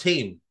worst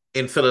team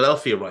in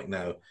Philadelphia right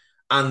now,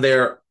 and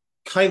they're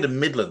kind of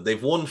middling.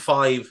 They've won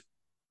 5,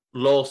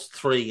 lost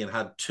 3, and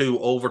had 2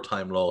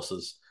 overtime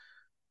losses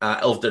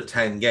of their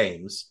 10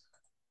 games.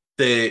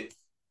 The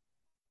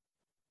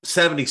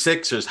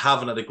 76ers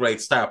haven't had a great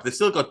start, but they've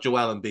still got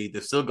Joel Embiid,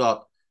 they've still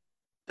got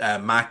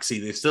Maxey,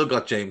 they've still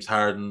got James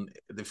Harden,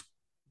 they've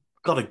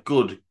got a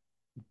good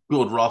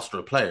roster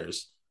of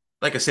players.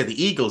 Like I said,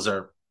 the Eagles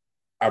are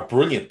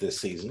brilliant this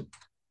season,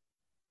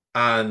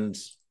 and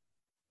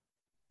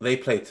they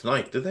play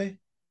tonight, do they?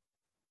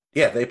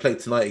 Yeah, they play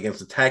tonight against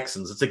the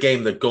Texans. It's a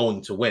game they're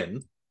going to win.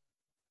 If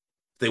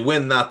they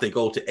win that, they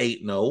go to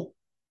 8-0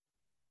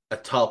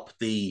 atop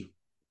the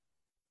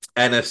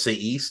NFC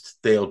East.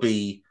 They'll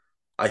be,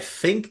 I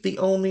think, the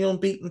only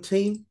unbeaten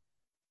team.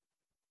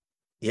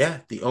 Yeah,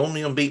 the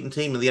only unbeaten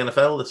team in the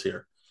NFL this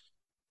year.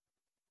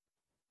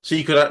 So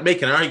you could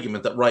make an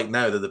argument that right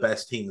now they're the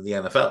best team in the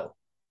NFL.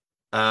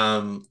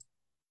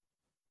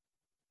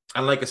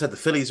 And like I said, the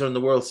Phillies are in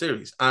the World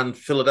Series and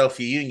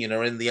Philadelphia Union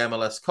are in the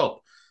MLS Cup.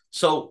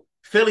 So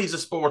Philly's a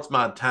sports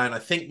mad town. I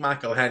think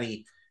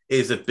McElhenney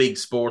is a big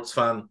sports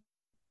fan,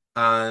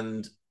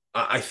 and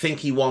I think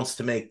he wants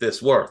to make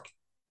this work.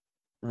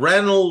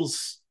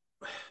 Reynolds,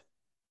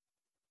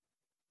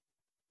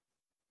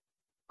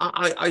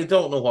 I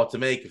don't know what to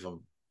make of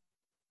him.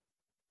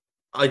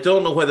 I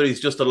don't know whether he's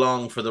just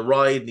along for the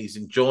ride and he's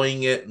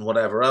enjoying it and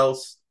whatever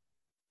else.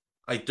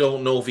 I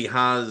don't know if he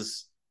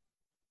has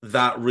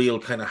that real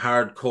kind of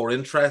hardcore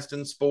interest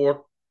in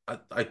sport.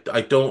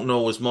 I don't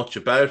know as much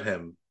about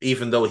him,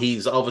 even though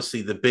he's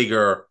obviously the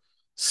bigger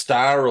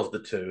star of the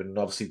two and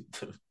obviously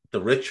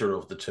the richer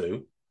of the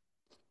two.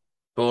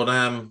 But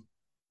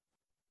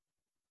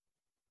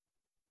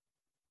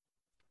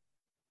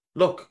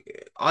look,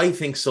 I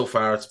think so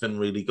far it's been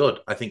really good.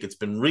 I think it's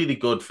been really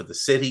good for the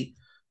city,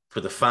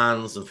 for the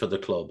fans, and for the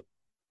club.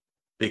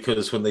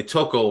 Because when they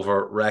took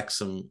over,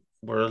 Wrexham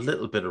were a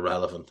little bit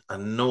irrelevant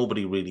and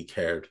nobody really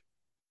cared.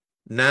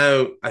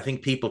 Now, I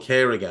think people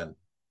care again.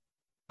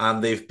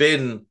 And they've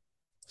been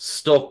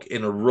stuck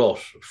in a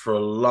rut for a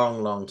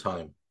long, long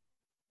time.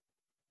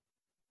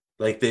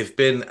 Like, they've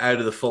been out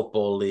of the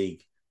Football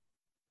League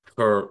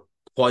for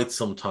quite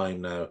some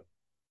time now.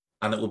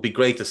 And it would be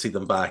great to see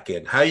them back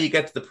in. How you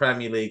get to the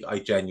Premier League, I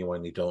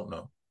genuinely don't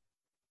know.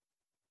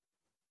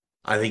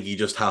 I think you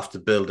just have to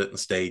build it in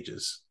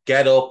stages.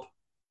 Get up,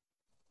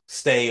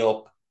 stay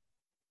up,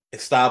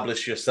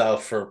 establish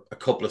yourself for a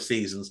couple of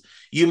seasons.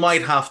 You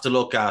might have to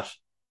look at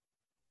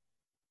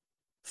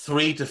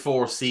 3 to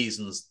 4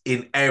 seasons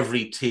in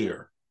every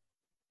tier.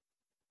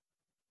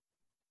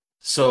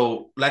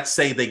 So let's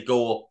say they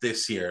go up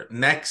this year.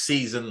 Next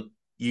season,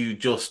 you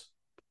just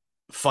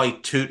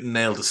fight tooth and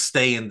nail to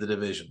stay in the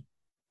division.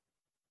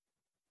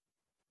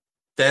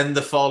 Then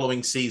the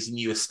following season,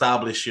 you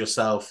establish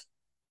yourself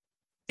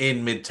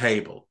in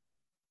mid-table.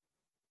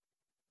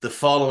 The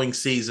following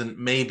season,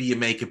 maybe you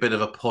make a bit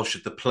of a push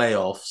at the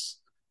playoffs.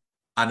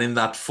 And in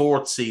that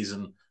 4th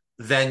season,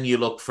 then you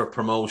look for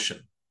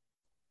promotion.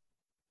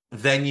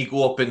 Then you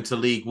go up into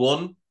League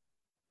One.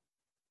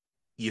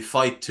 You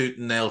fight tooth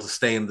and nail to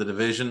stay in the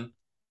division.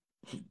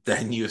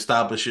 Then you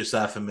establish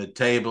yourself in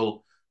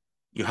mid-table.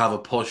 You have a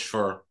push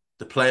for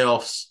the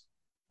playoffs.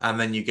 And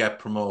then you get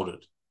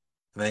promoted.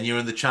 And then you're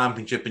in the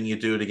championship and you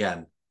do it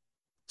again.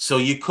 So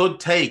you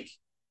could take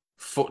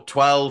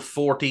 12,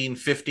 14,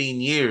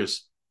 15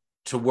 years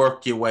to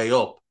work your way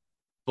up.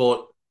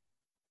 But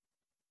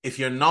if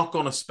you're not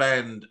going to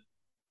spend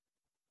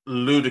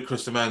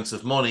ludicrous amounts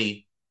of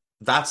money,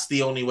 that's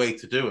the only way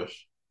to do it,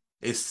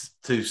 is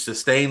to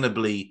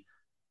sustainably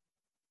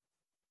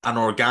and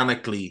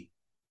organically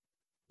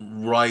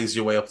rise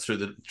your way up through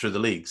the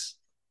leagues.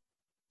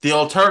 The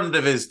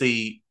alternative is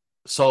the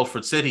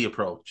Salford City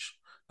approach.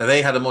 Now,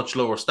 they had a much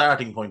lower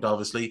starting point,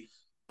 obviously,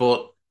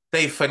 but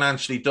they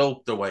financially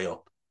doped their way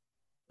up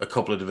a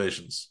couple of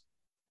divisions.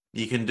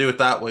 You can do it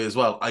that way as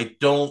well. I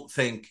don't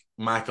think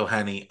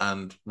McElhenney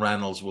and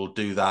Reynolds will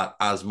do that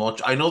as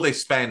much. I know they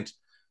spent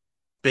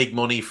big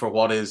money for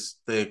what is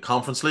the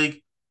Conference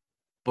League,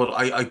 but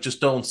I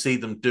just don't see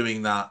them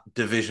doing that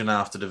division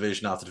after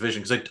division after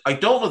division, because I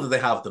don't know that they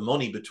have the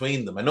money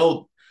between them. I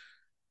know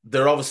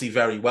they're obviously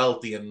very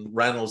wealthy, and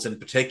Reynolds in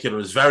particular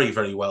is very,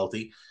 very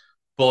wealthy,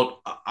 but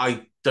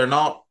they're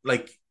not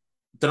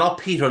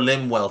Peter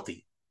Lim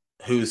wealthy,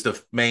 who's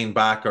the main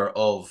backer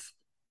of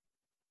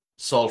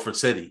Salford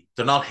City.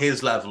 They're not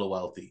his level of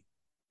wealthy.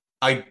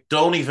 I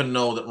don't even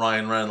know that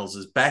Ryan Reynolds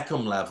is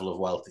Beckham level of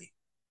wealthy.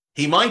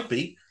 He might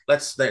be.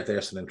 There's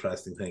an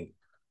interesting thing.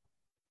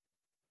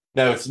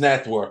 Now it's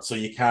net worth, so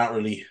you can't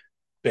really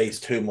base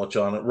too much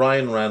on it.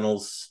 Ryan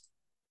Reynolds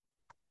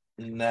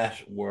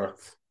net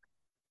worth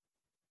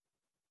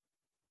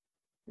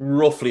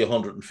roughly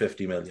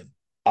 150 million.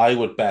 I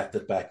would bet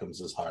that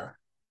Beckham's is higher.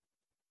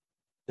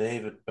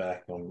 David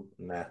Beckham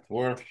net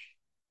worth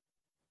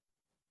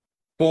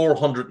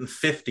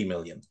 450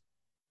 million.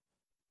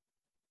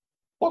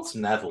 What's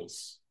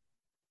Neville's?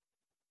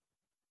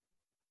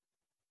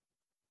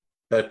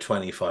 About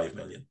 25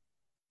 million.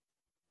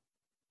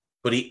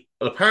 But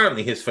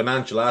apparently his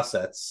financial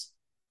assets,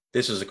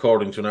 this is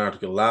according to an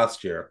article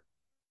last year,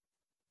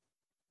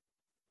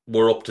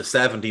 were up to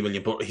 70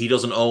 million, but he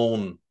doesn't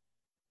own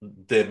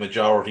the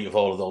majority of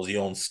all of those. He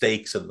owns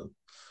stakes in them.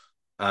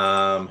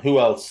 Who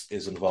else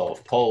is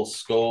involved? Paul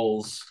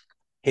Scholes.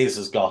 His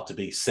has got to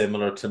be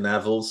similar to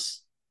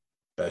Neville's,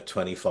 about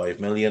 25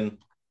 million.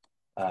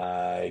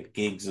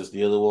 Giggs is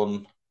the other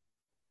one.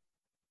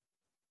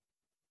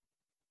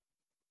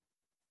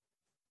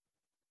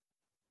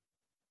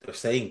 They're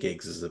saying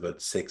Giggs is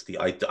about 60.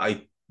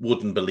 I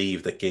wouldn't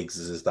believe that Giggs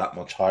is that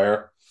much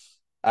higher.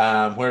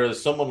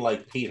 Whereas someone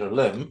like Peter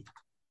Lim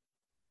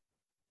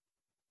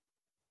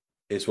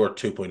is worth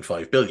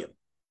 2.5 billion.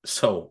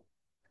 So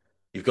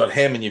you've got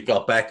him and you've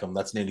got Beckham.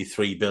 That's nearly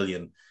 3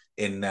 billion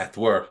in net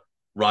worth.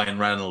 Ryan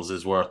Reynolds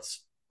is worth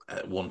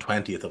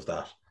 1/20th of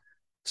that.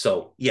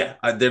 So yeah,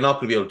 they're not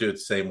going to be able to do it the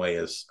same way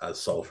as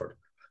Salford.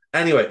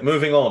 Anyway,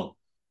 moving on.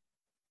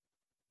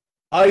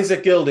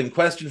 Isaac Gilding,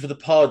 question for the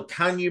pod.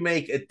 Can you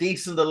make a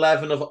decent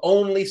 11 of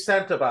only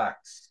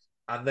centre-backs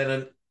and then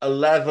an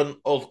 11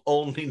 of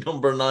only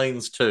number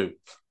 9s too?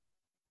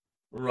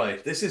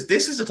 Right. This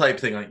is the type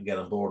of thing I can get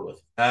on board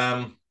with.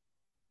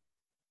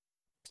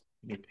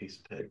 New piece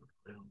of paper.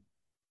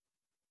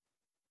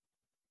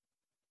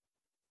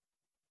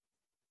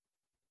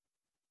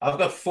 I've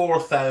got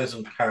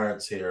 4,000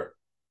 cards here.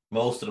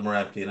 Most of them are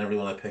empty, and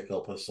everyone I pick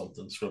up has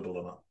something scribbled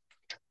on it.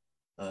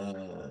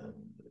 There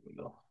we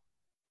go.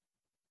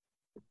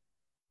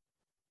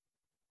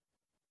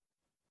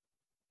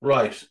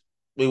 Right.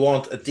 We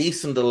want a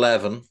decent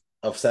 11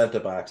 of centre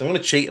backs. I'm going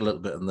to cheat a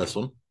little bit in this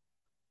one.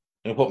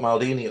 I'm going to put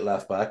Maldini at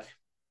left back.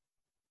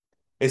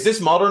 Is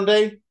this modern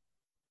day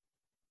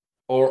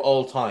or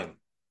all time?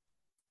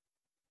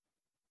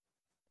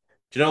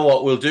 Do you know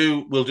what? We'll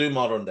do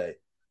modern day.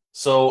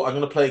 So I'm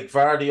going to play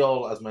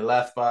Gvardiol as my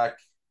left back.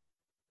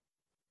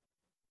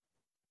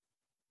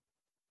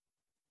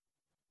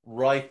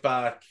 Right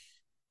back.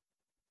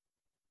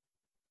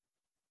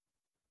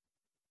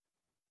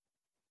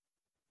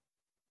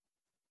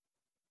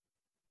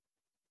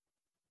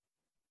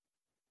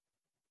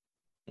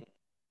 Let's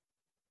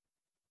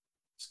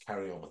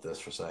carry on with this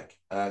for a sec.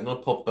 I'm going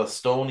to put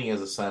Bastoni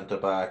as a centre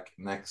back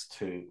next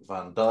to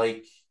Van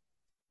Dijk.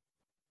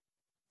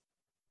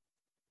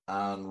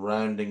 And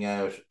rounding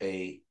out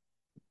a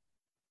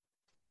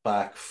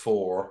back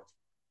four,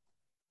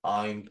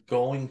 I'm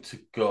going to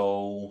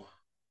go.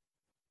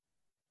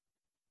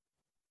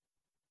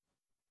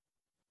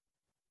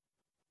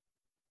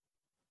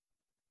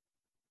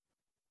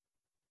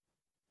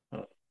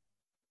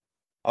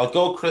 I'll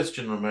go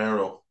Christian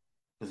Romero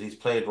because he's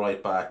played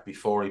right back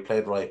before. He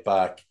played right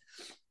back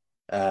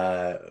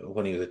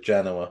when he was at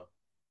Genoa.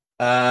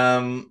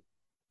 In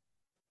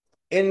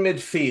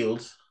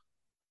midfield,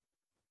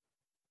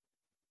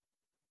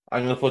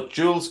 I'm going to put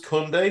Jules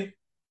Koundé.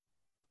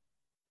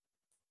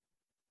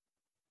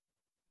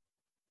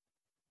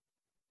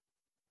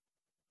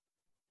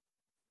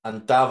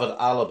 And David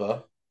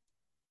Alaba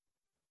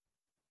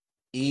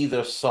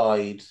either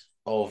side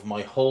of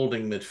my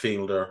holding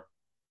midfielder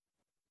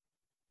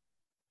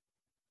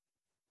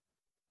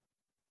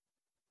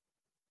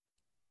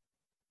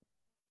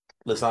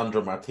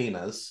Lisandro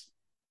Martinez.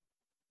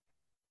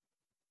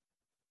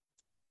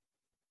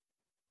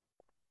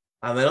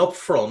 And then up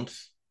front,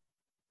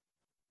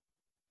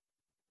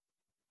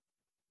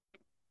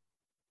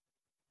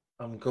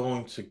 I'm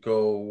going to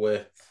go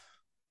with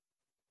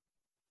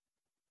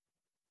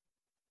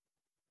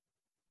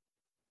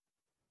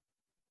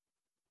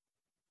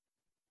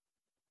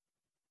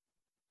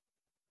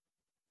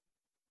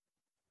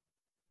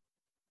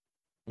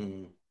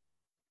I'm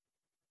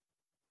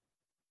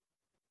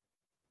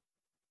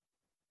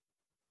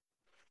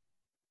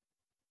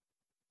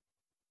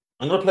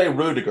going to play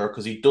Rudiger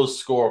because he does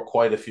score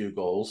quite a few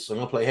goals. So I'm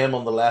going to play him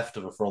on the left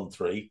of a front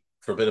three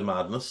for a bit of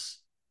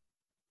madness.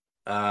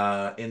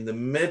 In the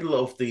middle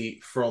of the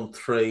front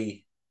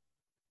three,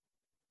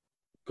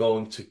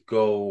 going to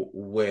go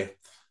with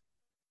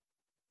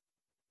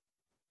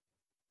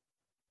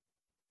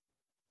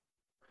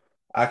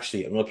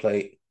actually I'm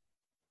going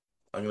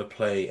to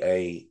play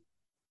a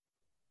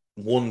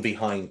one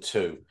behind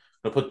two.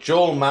 I'm going to put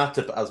Joel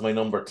Matip as my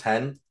number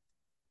 10,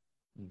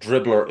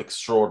 dribbler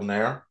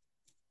extraordinaire.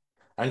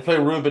 I'm going to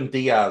play Ruben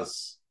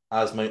Diaz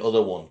as my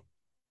other one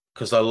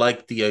because I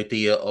like the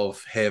idea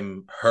of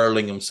him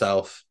hurling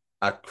himself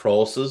at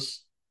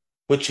crosses,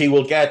 which he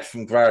will get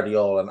from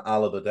Gvardiol and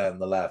Alaba down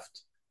the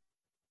left.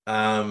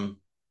 Um,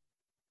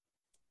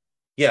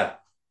 yeah,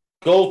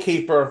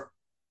 goalkeeper.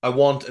 I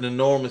want an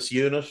enormous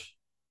unit,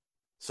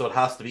 so it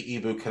has to be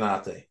Ibu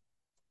Kanate.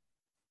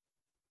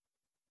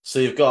 So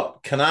you've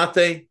got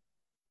Kanate,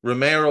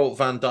 Romero,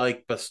 Van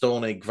Dijk,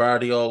 Bastoni,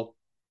 Gvardiol,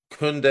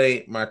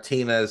 Kunde,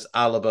 Martinez,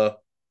 Alaba,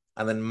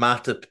 and then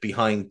Matip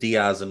behind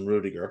Diaz and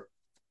Rudiger.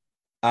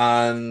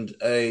 And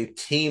a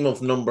team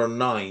of number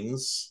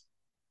nines.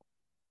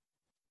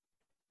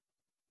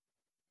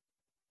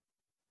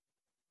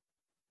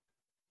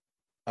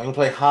 I'm going to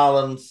play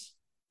Haaland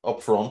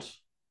up front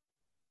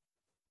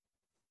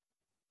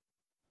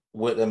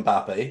with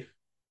Mbappe.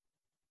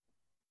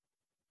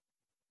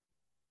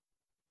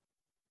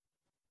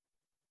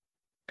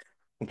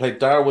 I'm going to play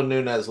Darwin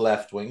Núñez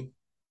left wing.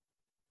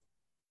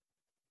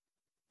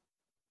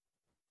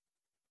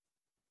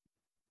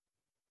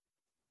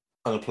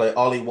 I'm going to play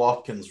Ollie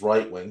Watkins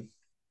right wing.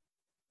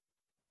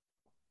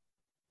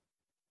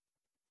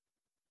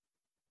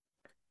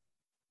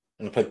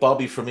 I'm going to play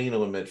Bobby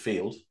Firmino in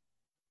midfield.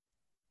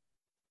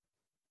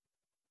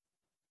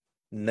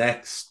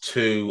 Next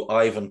to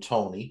Ivan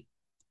Toney,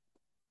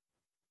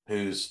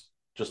 who's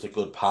just a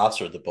good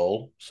passer of the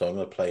ball. So I'm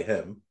going to play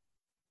him.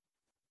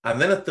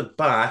 And then at the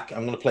back,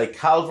 I'm going to play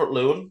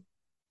Calvert-Lewin.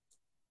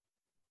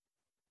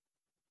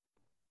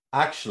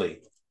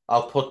 Actually,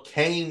 I'll put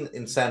Kane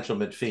in central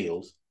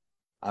midfield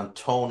and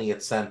Toney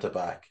at centre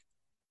back.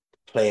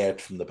 Play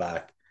out from the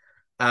back.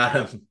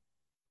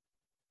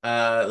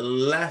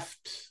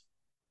 Left,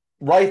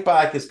 right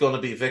back is going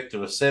to be Victor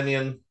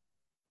Osimhen.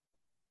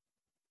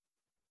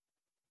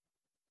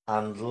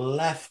 And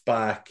left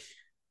back,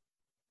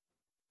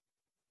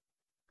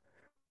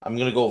 I'm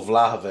going to go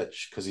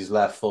Vlahovic because he's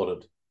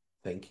left-footed,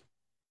 I think.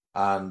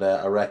 And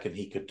I reckon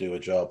he could do a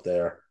job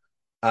there.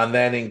 And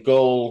then in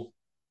goal,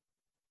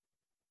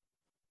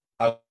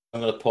 I'm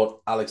going to put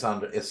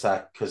Alexander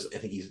Isak because I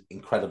think he's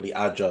incredibly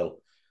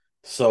agile.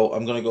 So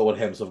I'm going to go with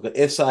him. So I've got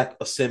Isak,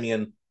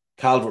 Osimhen,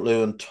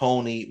 Calvert-Lewin,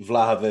 Toney,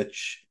 Vlahovic,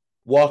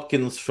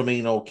 Watkins,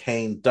 Firmino,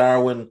 Kane,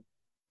 Darwin,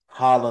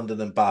 Haaland,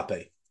 and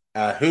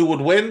Mbappe. Who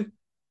would win?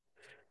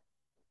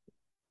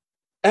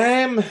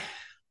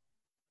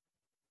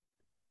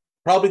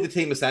 Probably the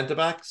team of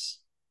centre-backs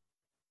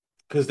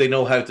because they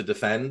know how to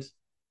defend.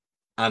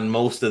 And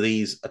most of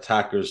these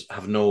attackers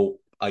have no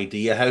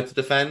idea how to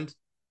defend.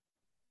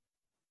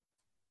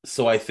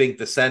 So I think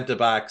the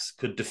centre-backs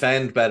could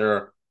defend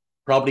better,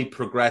 probably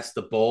progress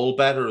the ball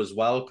better as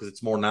well because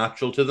it's more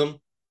natural to them.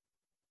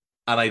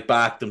 And I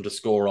back them to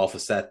score off a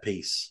set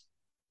piece.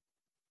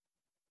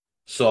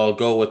 So I'll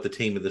go with the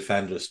team of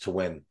defenders to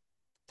win.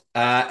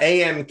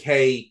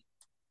 AMK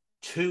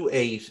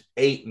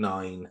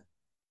 2889.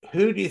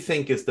 Who do you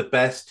think is the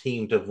best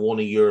team to have won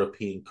a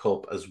European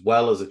Cup as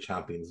well as a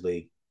Champions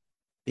League?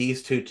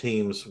 These two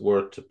teams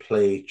were to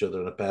play each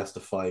other in a best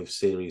of five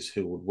series.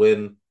 Who would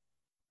win?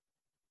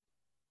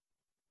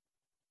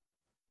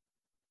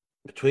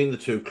 Between the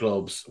two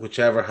clubs,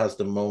 whichever has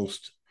the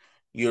most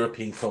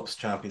European Cups,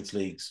 Champions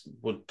Leagues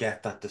would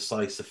get that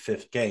decisive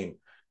fifth game.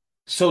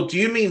 So do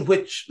you mean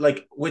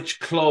which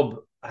club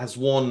has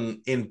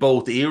won in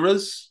both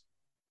eras?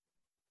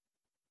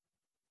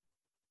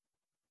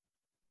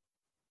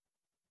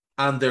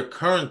 And their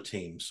current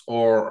teams,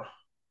 or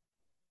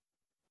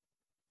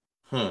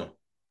I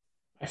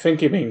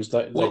think he means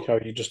that, like well,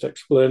 how you just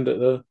explained it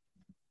there.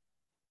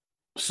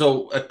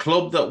 so a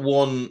club that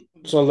won.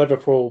 So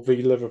Liverpool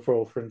v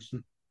Liverpool, for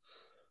instance.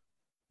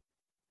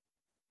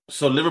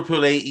 So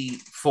Liverpool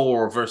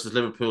 84 versus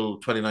Liverpool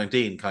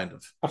 2019, kind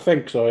of. I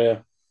think so, yeah.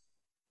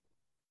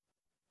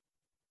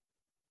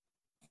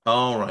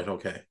 All right,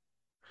 okay.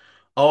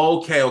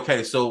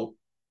 Okay. So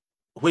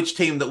which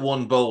team that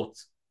won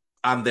both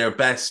and their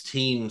best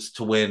teams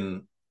to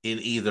win in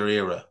either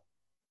era?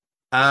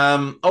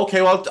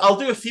 Okay, well, I'll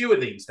do a few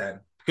of these then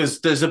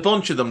because there's a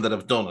bunch of them that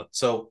have done it.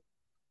 So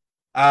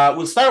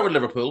we'll start with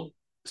Liverpool.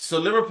 So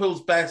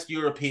Liverpool's best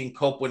European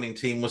Cup winning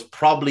team was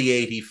probably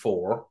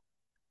 84.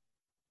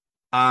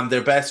 And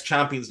their best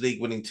Champions League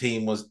winning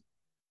team was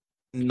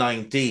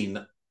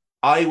 19.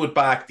 I would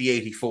back the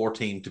 84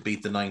 team to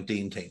beat the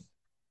 19 team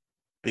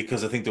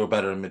because I think they were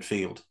better in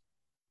midfield.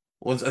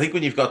 I think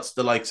when you've got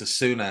the likes of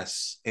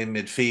Souness in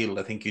midfield,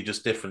 I think you're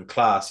just different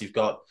class. You've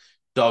got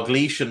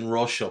Dalglish and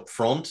Rush up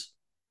front.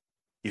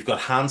 You've got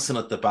Hansen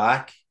at the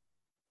back.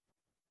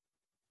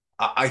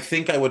 I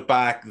think I would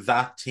back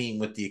that team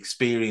with the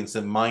experience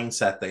and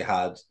mindset they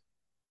had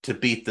to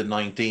beat the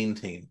 19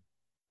 team.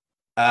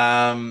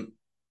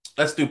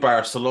 Let's do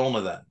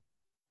Barcelona then.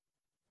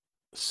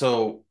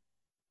 So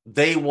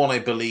they won, I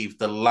believe,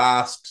 the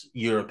last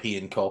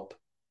European Cup.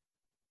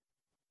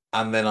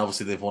 And then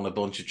obviously they've won a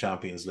bunch of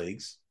Champions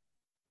Leagues.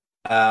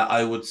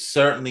 I would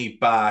certainly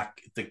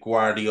back the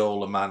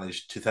Guardiola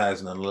managed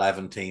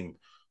 2011 team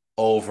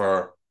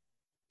over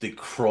the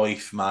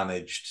Cruyff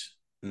managed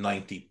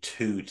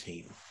 92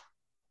 team.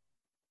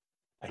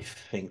 I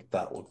think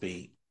that would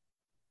be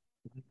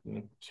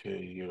to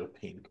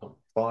European Cup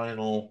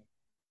final.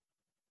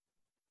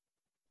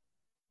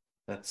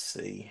 Let's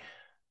see.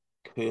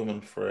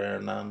 Koeman,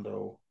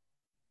 Fernando.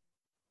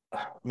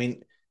 I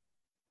mean,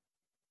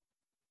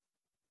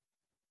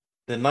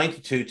 The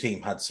 92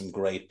 team had some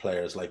great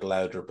players like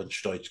Laudrup and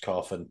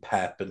Stoichkov and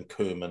Pep and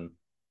Koeman.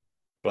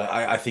 But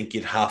I think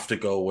you'd have to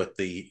go with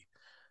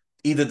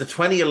either the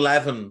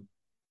 2011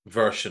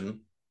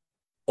 version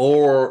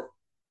or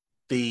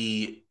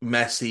the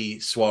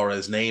Messi,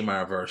 Suarez,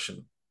 Neymar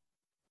version.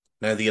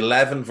 Now, the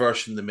 11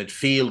 version, the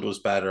midfield was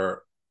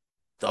better.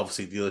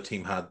 Obviously, the other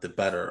team had the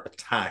better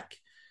attack.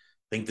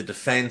 I think the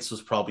defense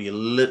was probably a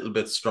little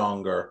bit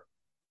stronger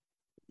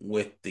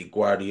with the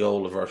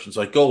Guardiola version.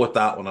 So I'd go with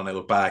that one, and I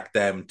would back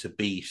them to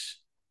beat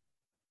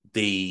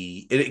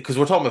because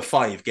we're talking about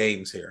 5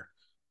 games here.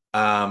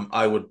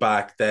 I would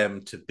back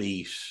them to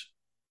beat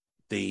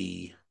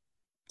the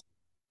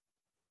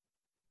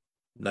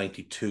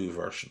 92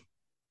 version.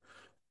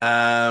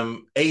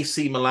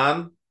 AC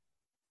Milan,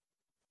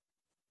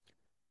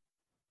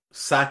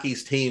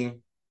 Saki's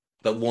team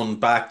that won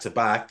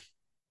back-to-back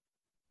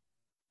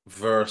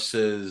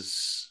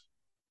versus,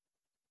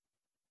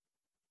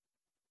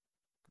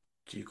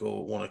 do you go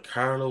with one of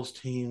Carlo's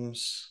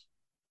teams?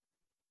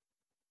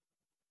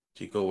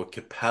 Do you go with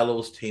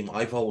Capello's team?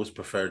 I've always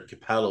preferred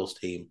Capello's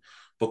team,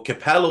 but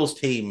Capello's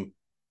team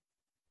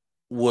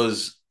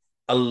was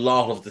a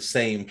lot of the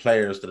same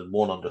players that had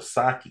won under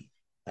Saki.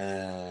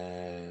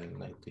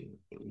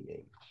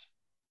 1988.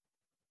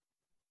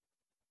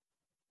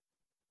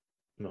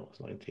 No, it's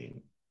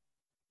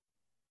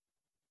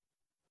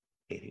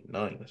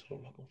 1989. That's what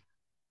I'm looking for.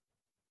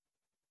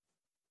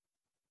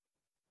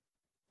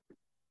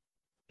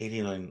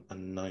 89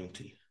 and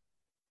 90.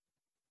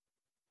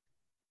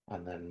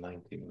 And then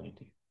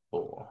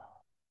 1994.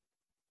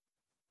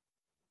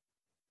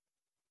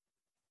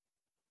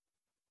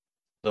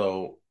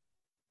 So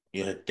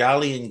you had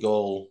Galli in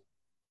goal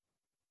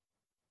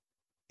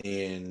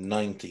in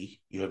 90.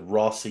 You had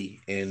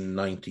Rossi in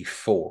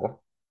 94.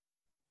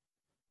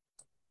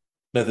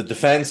 Now, the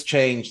defense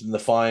changed in the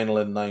final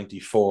in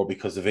 94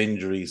 because of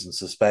injuries and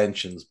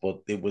suspensions, but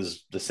it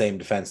was the same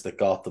defense that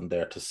got them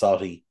there.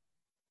 Tassotti,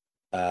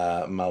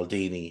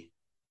 Maldini,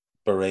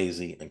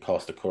 Baresi, and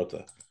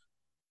Costacurta.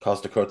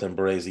 Costacurta and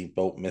Baresi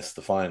both missed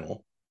the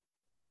final,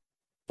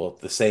 but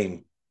the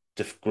same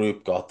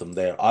group got them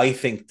there. I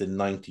think the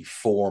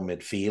 94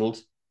 midfield,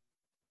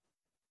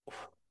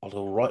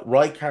 although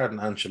Rijkaard and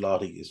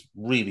Ancelotti is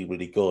really,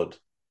 really good,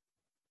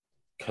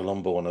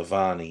 Colombo and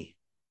Avani,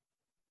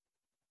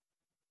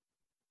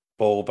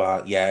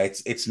 Boba, yeah,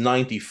 it's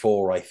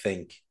 94, I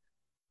think.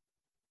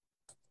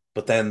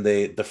 But then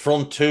the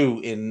front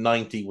two in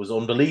 90 was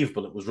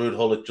unbelievable. It was Ruud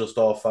Gullit just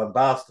off Van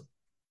Basten.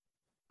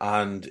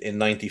 And in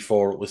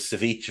 94, it was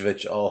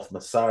Savicevic off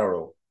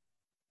Massaro.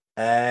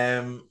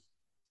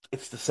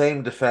 It's the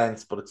same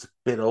defense, but it's a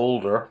bit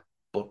older.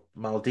 But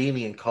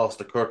Maldini and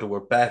Costacurta were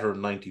better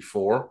in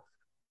 94.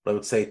 But I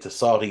would say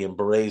Tassotti and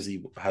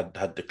Baresi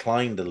had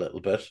declined a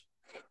little bit.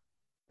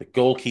 The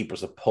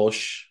goalkeeper's a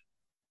push.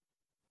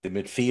 The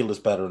midfield is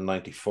better in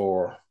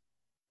 94.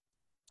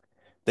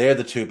 They're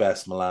the 2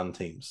 best Milan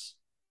teams,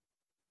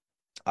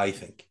 I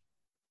think.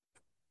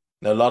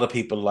 Now, a lot of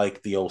people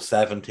like the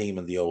 07 team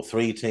and the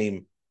 03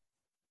 team.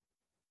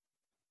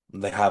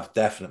 They have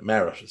definite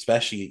merit,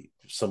 especially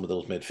some of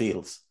those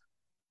midfields.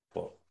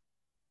 But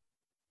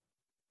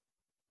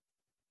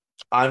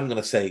I'm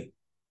going to say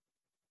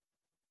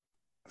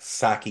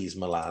Saki's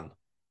Milan.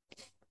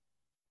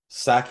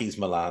 Saki's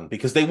Milan,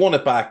 because they won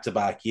it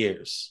back-to-back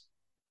years.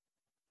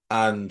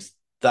 And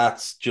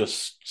that's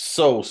just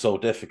so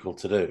difficult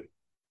to do.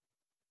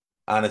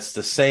 And it's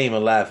the same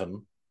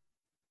 11.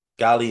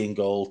 Galli in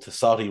goal,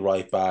 Tassotti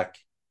right back,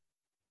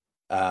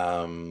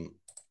 Maldini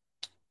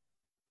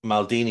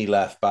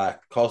left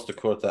back,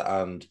 Costacurta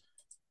and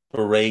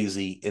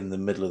Baresi in the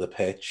middle of the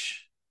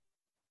pitch,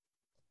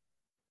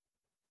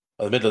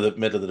 or the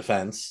middle of the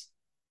defense.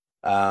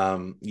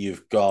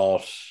 You've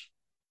got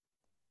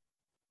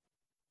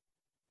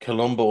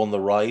Colombo on the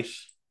right.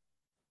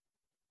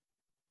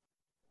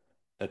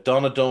 Now,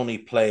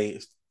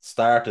 Donadoni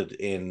started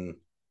in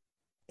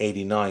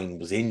 89,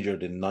 was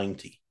injured in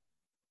 90,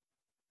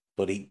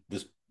 but he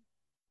was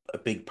a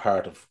big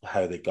part of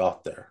how they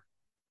got there.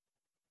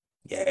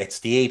 Yeah, it's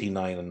the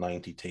 89 and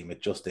 90 team.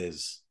 It just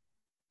is.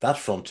 That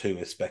front two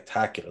is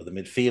spectacular. The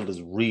midfield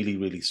is really,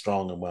 really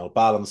strong and well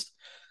balanced,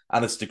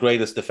 and it's the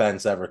greatest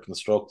defense ever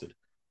constructed.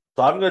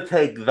 So I'm going to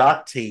take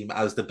that team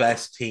as the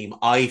best team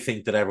I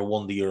think that ever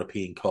won the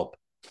European Cup.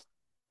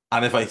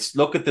 And if I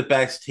look at the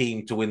best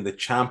team to win the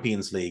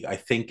Champions League, I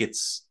think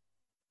it's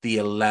the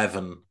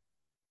 11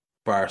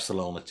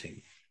 Barcelona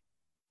team.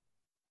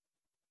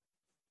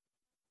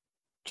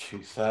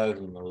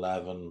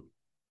 2011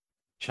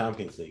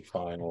 Champions League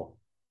final.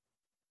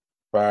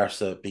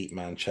 Barca beat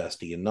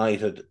Manchester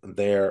United.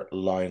 Their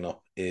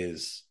lineup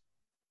is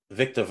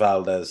Victor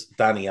Valdez,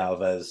 Dani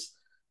Alves,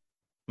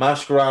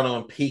 Mascherano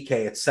and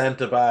Piqué at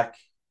centre-back,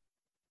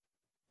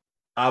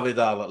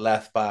 Abidal at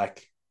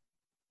left-back,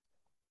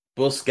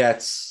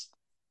 Busquets,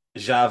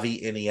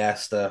 Xavi,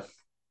 Iniesta,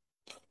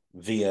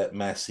 Villa,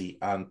 Messi,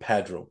 and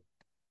Pedro.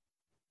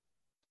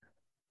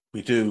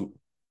 We do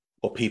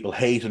what people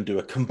hate and do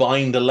a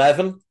combined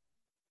 11.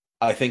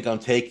 I think I'm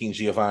taking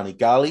Giovanni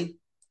Galli.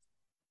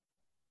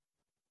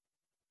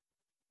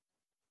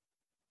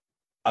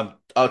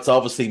 It's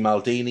obviously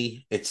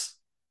Maldini. It's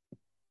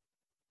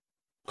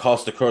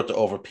Costa Curta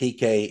over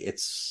Piqué.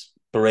 It's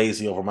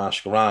Baresi over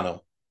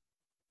Mascherano.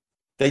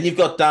 Then you've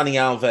got Dani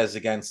Alves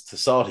against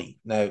Tassotti.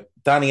 Now,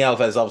 Dani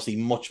Alves obviously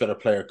much better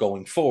player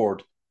going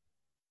forward,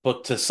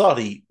 but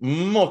Tassotti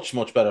much,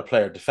 much better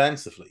player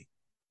defensively.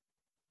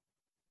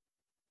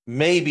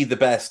 Maybe the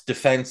best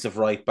defensive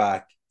right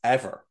back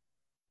ever,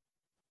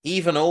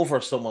 even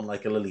over someone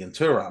like a Lilian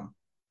Thuram.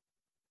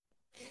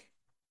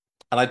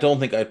 And I don't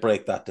think I'd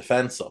break that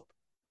defense up.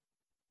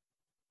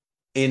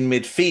 In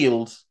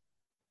midfield,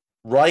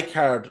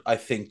 Rijkaard, I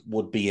think,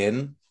 would be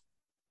in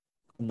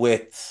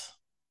with.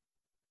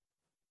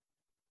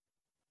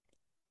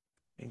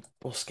 I think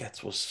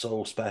Busquets was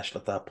so special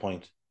at that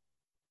point.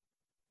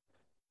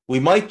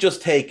 We might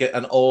just take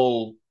an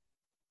all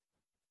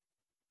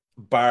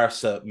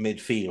Barca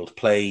midfield,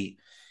 play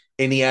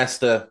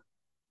Iniesta,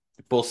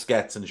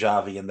 Busquets, and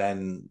Xavi, and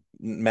then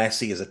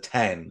Messi is a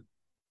 10.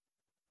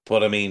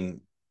 But I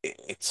mean,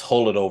 it's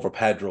Hullet over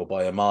Pedro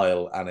by a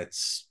mile, and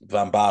it's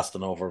Van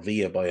Basten over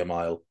Villa by a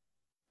mile.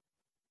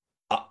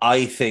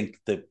 I think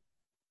the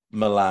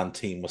Milan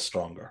team was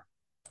stronger.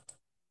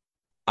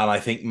 And I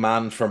think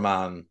man for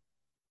man,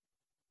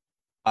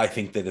 I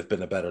think they'd have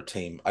been a better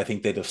team. I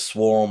think they'd have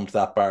swarmed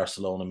that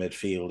Barcelona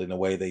midfield in a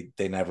way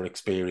they never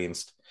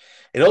experienced.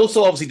 It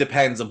also obviously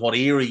depends on what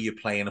era you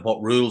play in and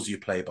what rules you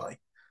play by.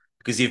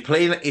 Because if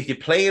you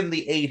play in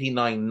the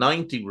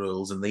 89-90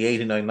 rules in the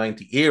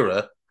 89-90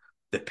 era,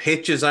 the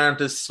pitches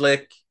aren't as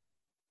slick.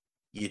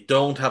 You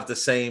don't have the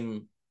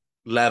same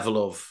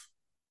level of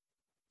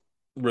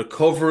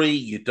recovery.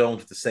 You don't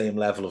have the same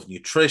level of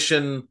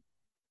nutrition.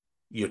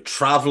 Your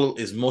travel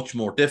is much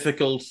more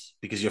difficult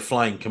because you're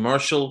flying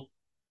commercial.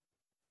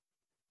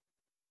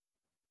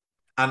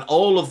 And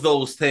all of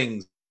those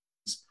things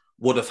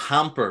would have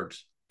hampered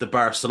the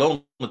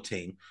Barcelona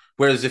team.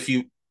 Whereas if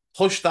you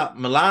push that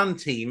Milan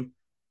team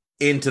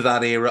into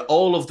that era,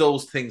 all of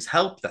those things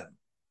help them.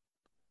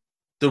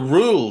 The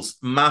rules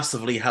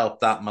massively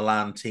help that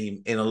Milan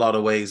team in a lot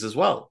of ways as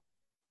well.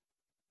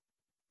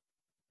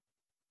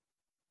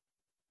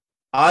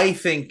 I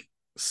think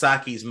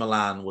Saki's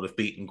Milan would have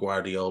beaten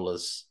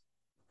Guardiola's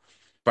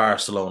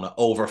Barcelona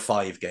over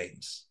 5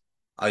 games.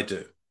 I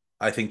do.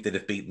 I think they'd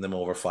have beaten them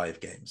over 5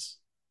 games.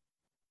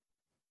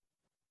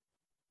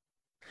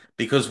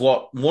 Because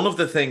one of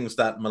the things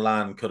that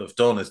Milan could have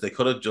done is they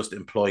could have just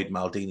employed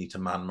Maldini to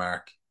man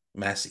mark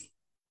Messi.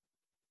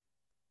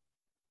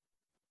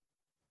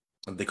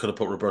 And they could have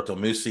put Roberto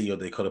Musi or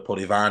they could have put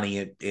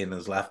Ivani in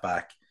as left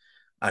back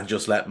and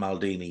just let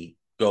Maldini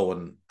go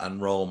and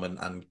roam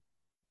and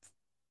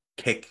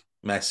kick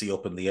Messi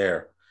up in the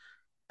air.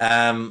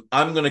 I'm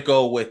going to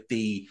go with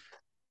the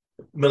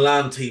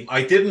Milan team.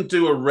 I didn't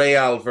do a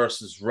Real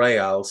versus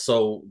Real,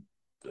 so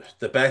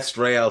the best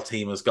Real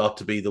team has got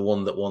to be the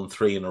one that won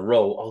 3 in a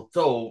row.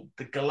 Although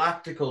the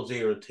Galacticos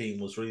era team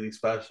was really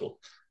special.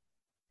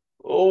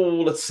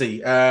 Oh, let's see.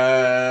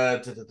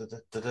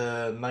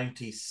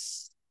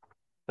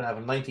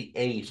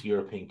 98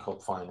 European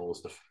Cup final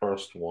was the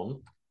first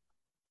one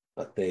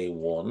that they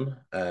won.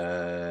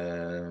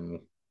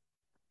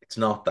 It's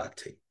not that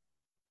team.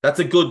 That's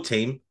a good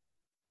team.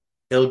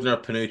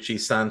 Ilgner, Panucci,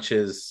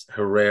 Sanchez,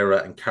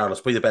 Herrera, and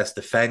Carlos. Probably the best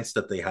defense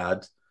that they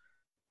had.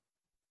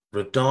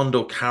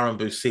 Redondo,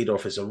 Karambou,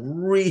 Seedorf is a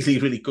really,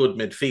 really good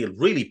midfield,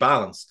 really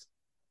balanced.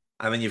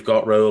 And then you've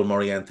got Raul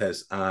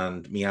Morientes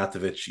and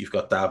Mijatovic. You've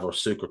got Davor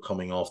Suker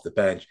coming off the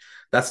bench.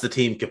 That's the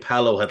team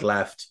Capello had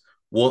left,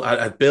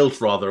 had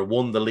built rather,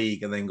 won the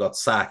league and then got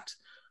sacked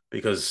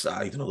because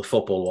I don't know the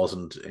football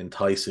wasn't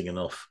enticing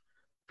enough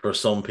for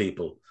some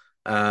people.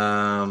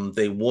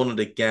 They won it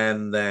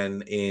again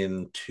then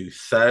in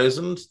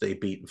 2000. They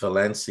beat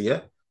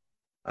Valencia,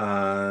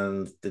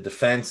 and the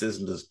defense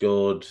isn't as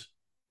good.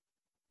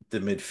 The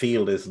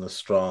midfield isn't as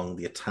strong.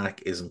 The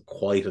attack isn't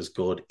quite as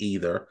good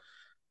either.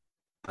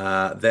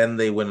 Then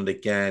they win it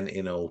again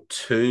in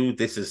 2002.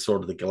 This is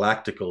sort of the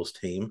Galacticos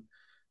team.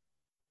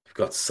 You've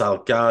got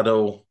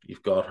Salgado,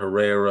 you've got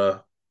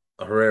Herrera,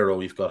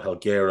 you've got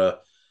Helguera,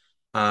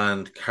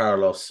 and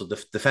Carlos. So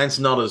the defense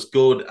not as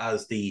good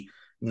as the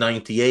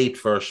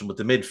 98 version, but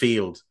the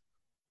midfield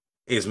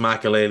is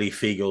Makelele,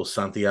 Figo,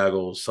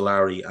 Santiago,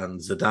 Solari, and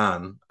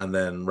Zidane, and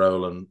then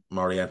Raul and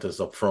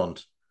Morientes up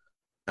front,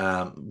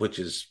 which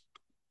is,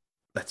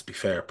 let's be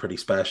fair, pretty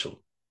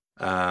special.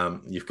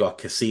 You've got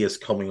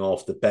Casillas coming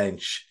off the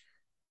bench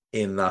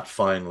in that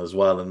final as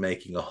well and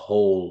making a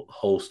whole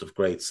host of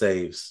great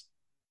saves.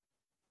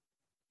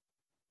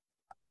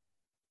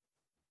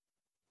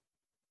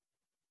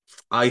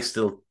 I would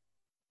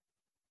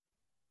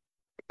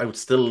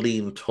still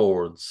lean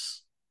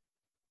towards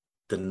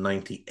the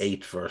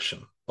 98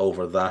 version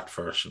over that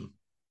version.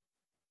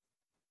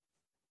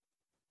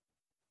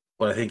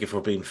 But I think if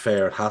we're being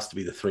fair, it has to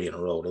be the 3 in a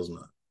row, doesn't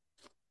it?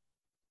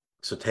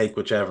 So take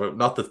whichever,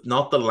 not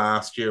the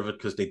last year of it,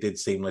 because they did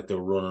seem like they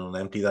were running on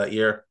empty that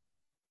year.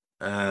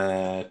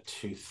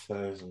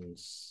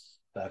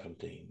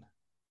 2017.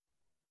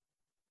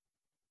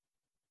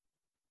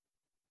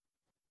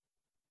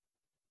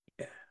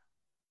 Yeah,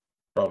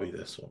 probably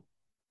this one.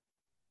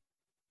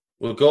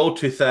 We'll go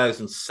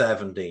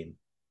 2017.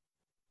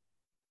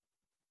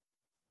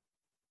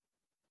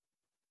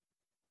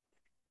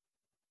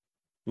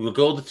 We'll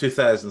go the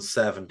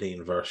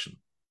 2017 version.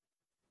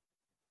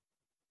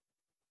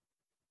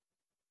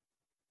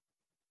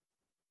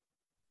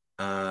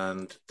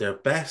 And their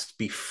best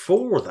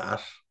before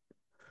that.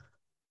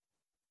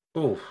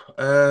 Oh,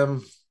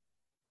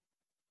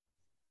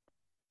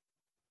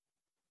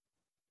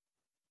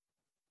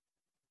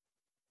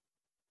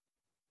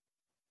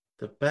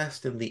 the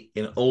best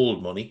in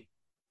old money,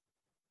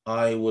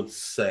 I would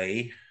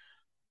say.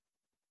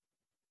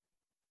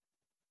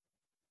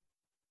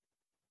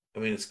 I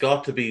mean, it's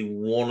got to be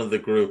one of the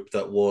group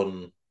that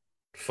won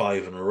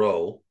 5 in a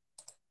row.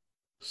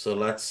 So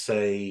let's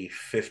say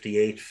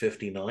 58,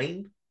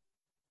 59.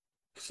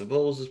 I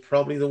suppose is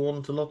probably the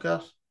one to look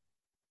at.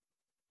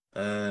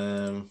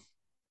 Um,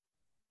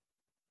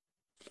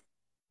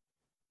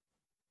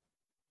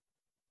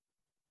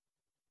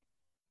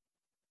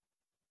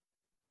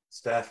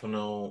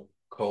 Stefano,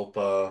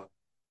 Copa,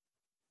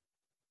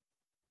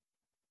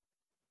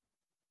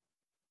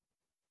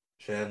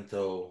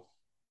 Gento.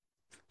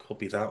 Could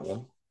be that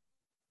one.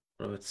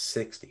 What about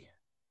 60?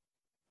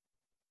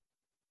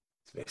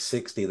 It's about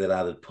 60 that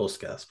added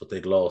Puskas, but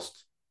they'd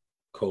lost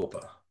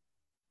Copa.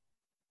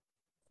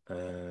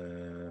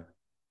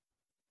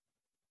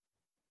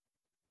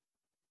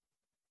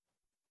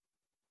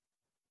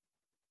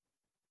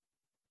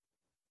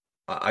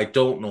 I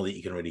don't know that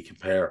you can really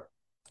compare.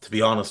 To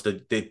be honest,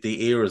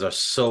 the eras are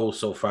so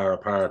far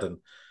apart, and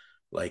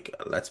like,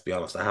 let's be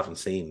honest, I haven't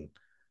seen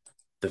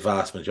the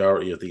vast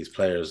majority of these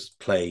players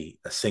play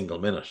a single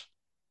minute.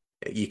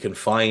 You can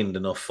find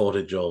enough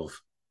footage of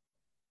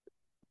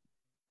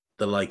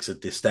the likes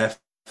of Di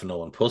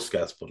Stefano and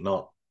Puskas, but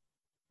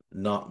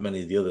not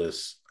many of the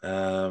others.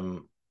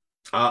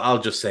 I'll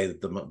just say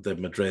that the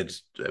Madrid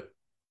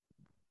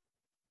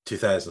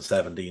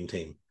 2017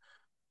 team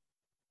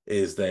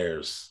is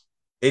theirs.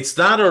 It's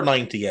that or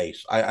 98.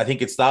 I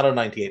think it's that or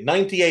 98.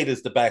 98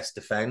 is the best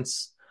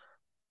defense.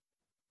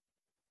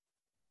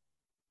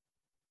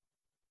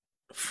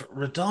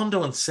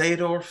 Redondo and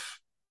Seedorf.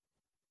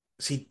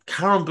 See,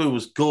 Karambou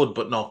was good,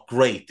 but not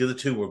great. The other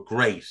two were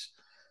great.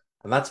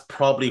 And that's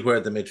probably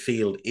where the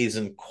midfield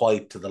isn't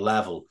quite to the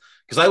level.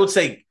 Because I would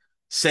say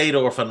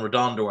Seedorf and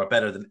Redondo are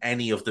better than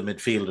any of the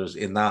midfielders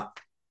in that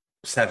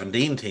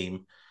 17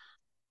 team.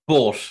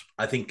 But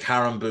I think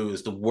Karambou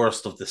is the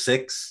worst of the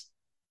 6.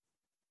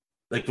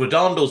 Like,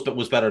 Redondo's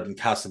was better than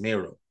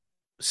Casemiro.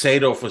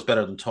 Seedorf was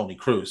better than Toni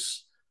Kroos.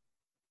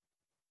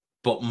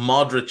 But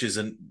Modric is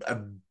a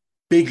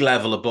big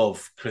level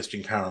above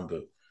Christian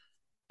Karambou.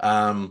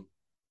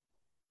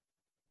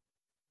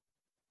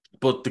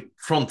 But the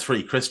front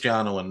three,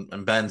 Cristiano and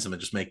Benzema,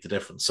 just make the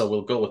difference. So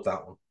we'll go with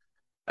that one.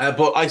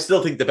 But I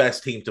still think the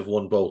best team to have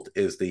won both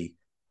is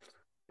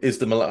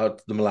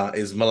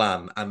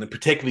Milan, and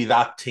particularly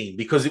that team,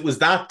 because it was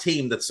that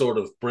team that sort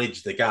of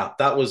bridged the gap.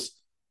 That was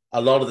a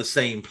lot of the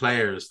same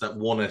players that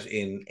won it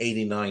in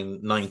 89,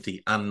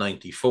 90, and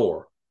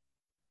 94.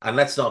 And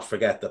let's not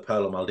forget that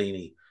Paolo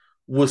Maldini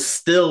was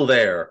still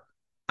there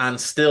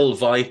and still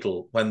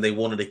vital when they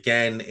won it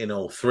again in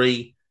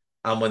 03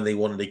 and when they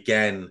won it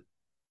again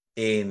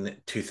in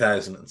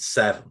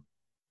 2007.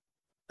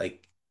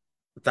 Like,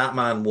 that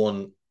man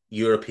won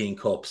European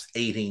Cups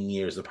 18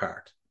 years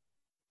apart.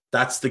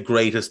 That's the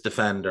greatest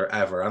defender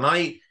ever. And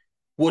I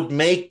would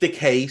make the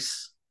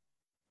case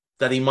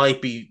that he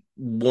might be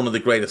one of the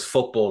greatest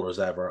footballers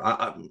ever.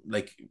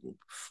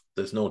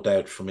 There's no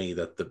doubt for me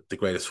that the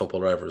greatest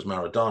footballer ever is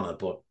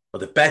Maradona, or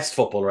the best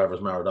footballer ever is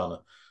Maradona.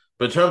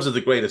 But in terms of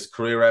the greatest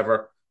career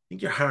ever, I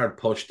think you're hard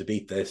pushed to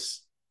beat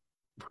this.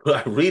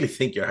 I really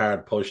think you're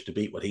hard pushed to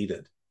beat what he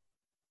did.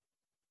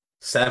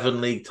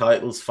 7 league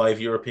titles, 5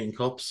 European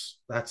Cups.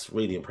 That's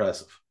really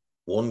impressive.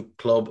 1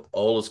 club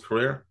all his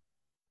career.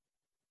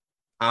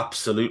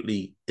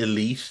 Absolutely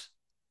elite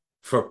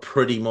for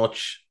pretty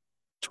much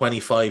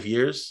 25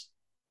 years.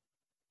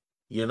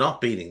 You're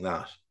not beating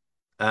that.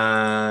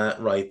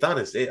 Right, that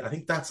is it. I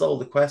think that's all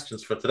the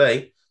questions for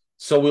today.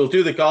 So we'll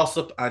do the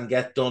gossip and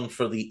get done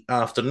for the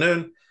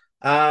afternoon.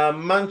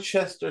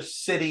 Manchester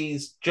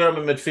City's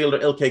German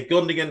midfielder Ilkay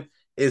Gundogan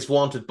is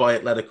wanted by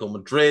Atletico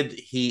Madrid.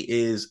 He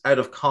is out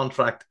of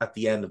contract at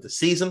the end of the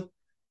season.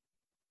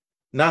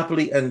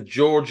 Napoli and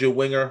Georgia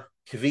winger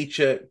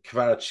Kavica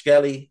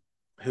Kvaratskhelia,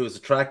 who is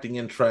attracting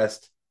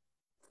interest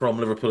from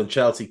Liverpool and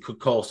Chelsea, could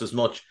cost as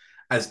much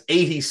as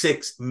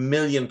 £86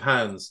 million.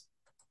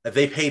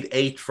 They paid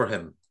 8 for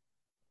him,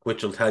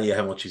 which will tell you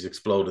how much he's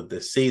exploded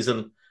this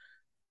season.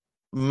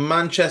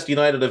 Manchester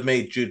United have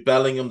made Jude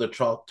Bellingham their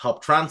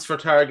top transfer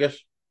target.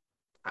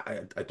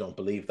 I don't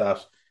believe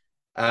that.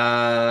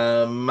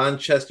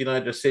 Manchester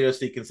United are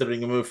seriously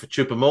considering a move for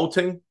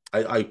Choupo-Moting.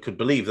 I could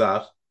believe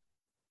that.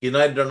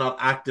 United are not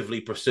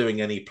actively pursuing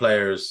any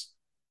players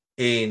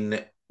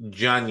in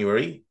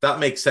January. That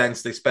makes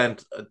sense. They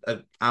spent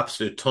an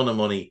absolute ton of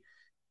money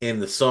in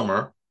the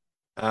summer.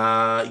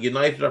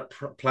 United are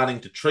planning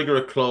to trigger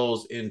a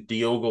clause in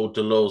Diogo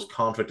Dalot's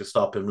contract to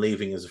stop him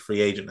leaving as a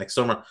free agent next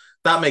summer.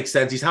 That makes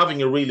sense. He's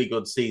having a really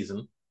good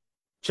season.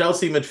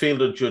 Chelsea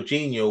midfielder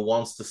Jorginho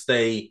wants to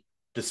stay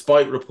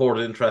despite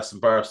reported interest in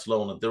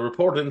Barcelona. The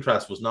reported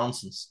interest was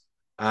nonsense.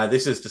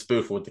 This is the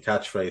spoofer with the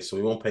catchphrase, so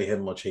we won't pay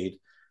him much heed.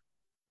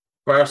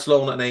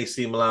 Barcelona and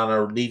AC Milan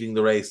are leading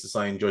the race to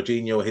sign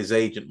Jorginho. His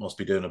agent must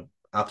be doing an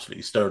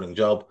absolutely sterling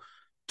job.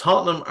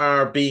 Tottenham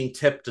are being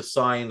tipped to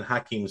sign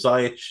Hakim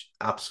Ziyech.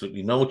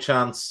 Absolutely no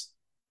chance.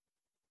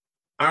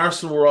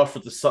 Arsenal were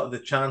offered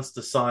the chance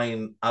to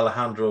sign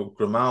Alejandro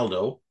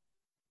Grimaldo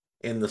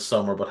in the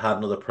summer, but had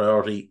another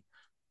priority.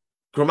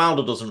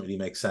 Grimaldo doesn't really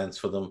make sense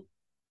for them.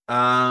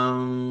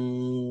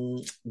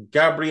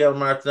 Gabriel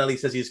Martinelli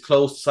says he's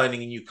close to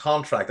signing a new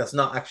contract. That's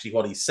not actually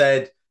what he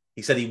said.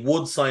 He said he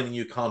would sign a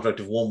new contract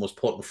if one was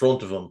put in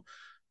front of him.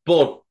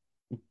 But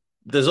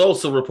there's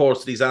also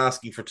reports that he's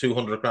asking for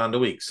 200 grand a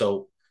week.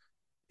 So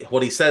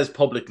what he says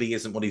publicly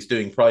isn't what he's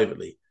doing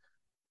privately.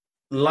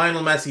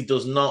 Lionel Messi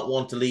does not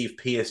want to leave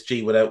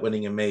PSG without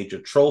winning a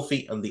major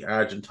trophy, and the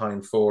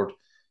Argentine forward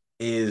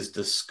is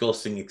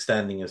discussing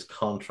extending his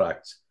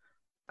contract.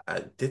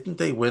 Didn't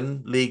they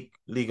win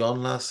League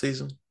On last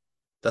season?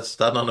 That's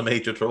that not a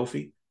major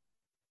trophy?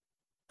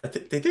 I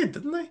think they did,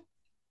 didn't they?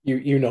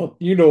 You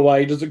know why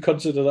he doesn't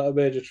consider that a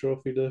major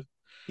trophy, Dave?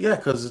 Yeah,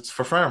 because it's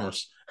for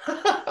farmers.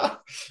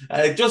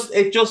 It just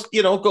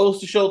goes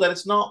to show that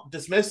it's not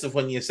dismissive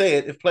when you say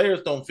it if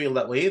players don't feel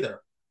that way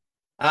either.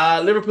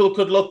 Liverpool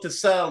could look to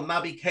sell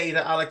Naby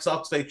Keita, Alex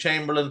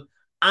Oxlade-Chamberlain,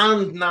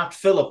 and Nat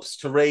Phillips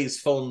to raise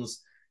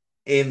funds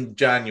in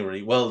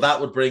January. Well,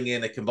 that would bring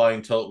in a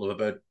combined total of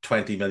about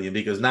 20 million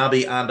because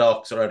Naby and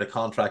Ox are out of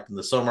contract in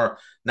the summer.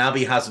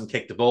 Naby hasn't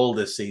kicked a ball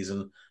this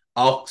season.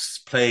 Ox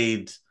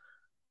played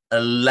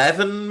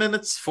 11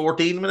 minutes,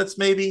 14 minutes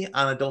maybe, and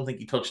I don't think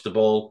he touched the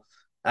ball.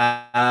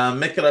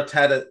 Mikel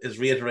Arteta has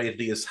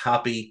reiterated he is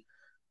happy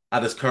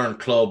at his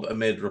current club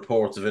amid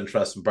reports of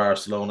interest in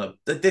Barcelona.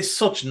 There's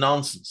such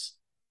nonsense.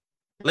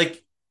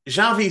 Like,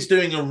 Xavi's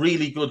doing a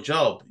really good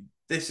job.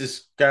 This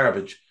is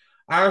garbage.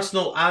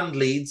 Arsenal and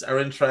Leeds are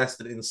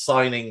interested in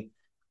signing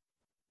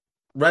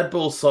Red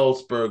Bull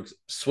Salzburg's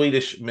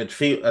Swiss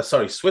midfielder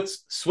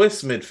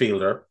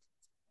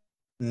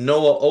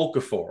Noah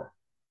Okafor.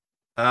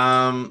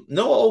 Noah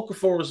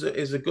Okafor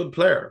is a good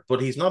player,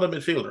 but he's not a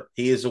midfielder.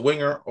 He is a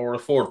winger or a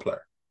forward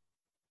player.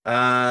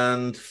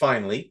 And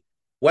finally,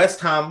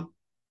 West Ham,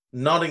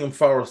 Nottingham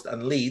Forest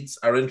and Leeds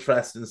are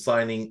interested in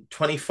signing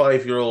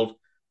 25-year-old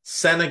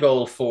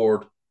Senegal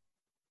forward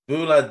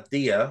Boulaye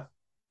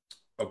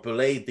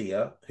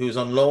Dia, who's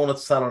on loan at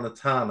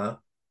Salernitana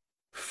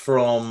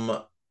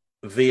from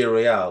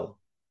Villarreal.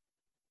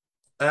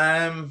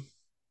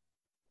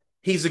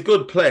 He's a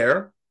good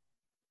player.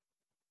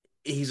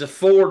 He's a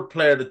forward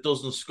player that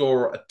doesn't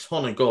score a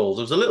ton of goals.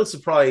 I was a little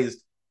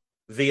surprised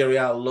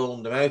Villarreal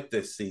loaned him out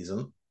this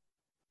season.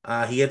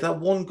 He had that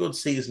one good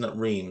season at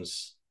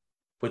Reims,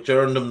 which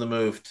earned him the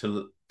move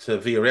to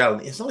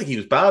Villarreal. It's not like he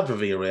was bad for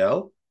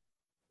Villarreal,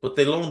 but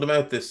they loaned him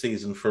out this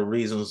season for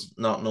reasons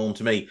not known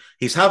to me.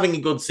 He's having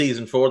a good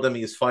season for them.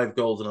 He has 5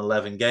 goals in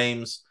 11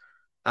 games.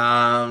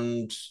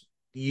 And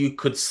you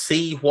could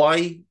see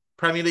why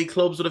Premier League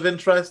clubs would have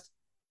interest,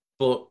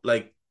 but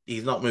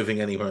he's not moving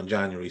anywhere in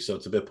January, so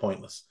it's a bit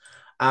pointless.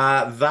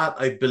 That,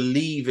 I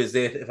believe, is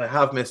it. If I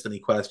have missed any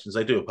questions,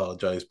 I do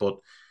apologise, but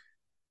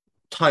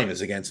time is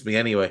against me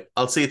anyway.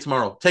 I'll see you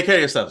tomorrow. Take care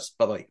of yourselves.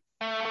 Bye-bye.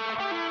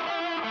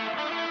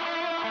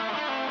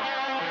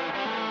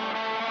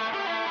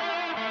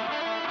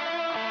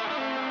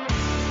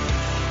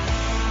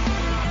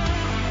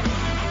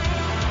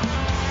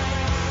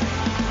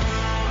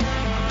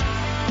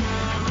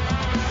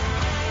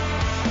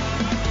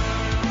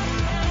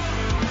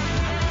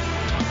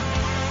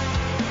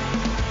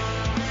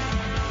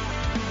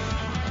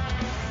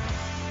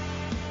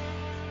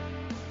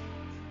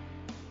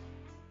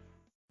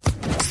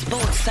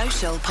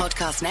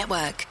 Podcast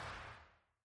Network.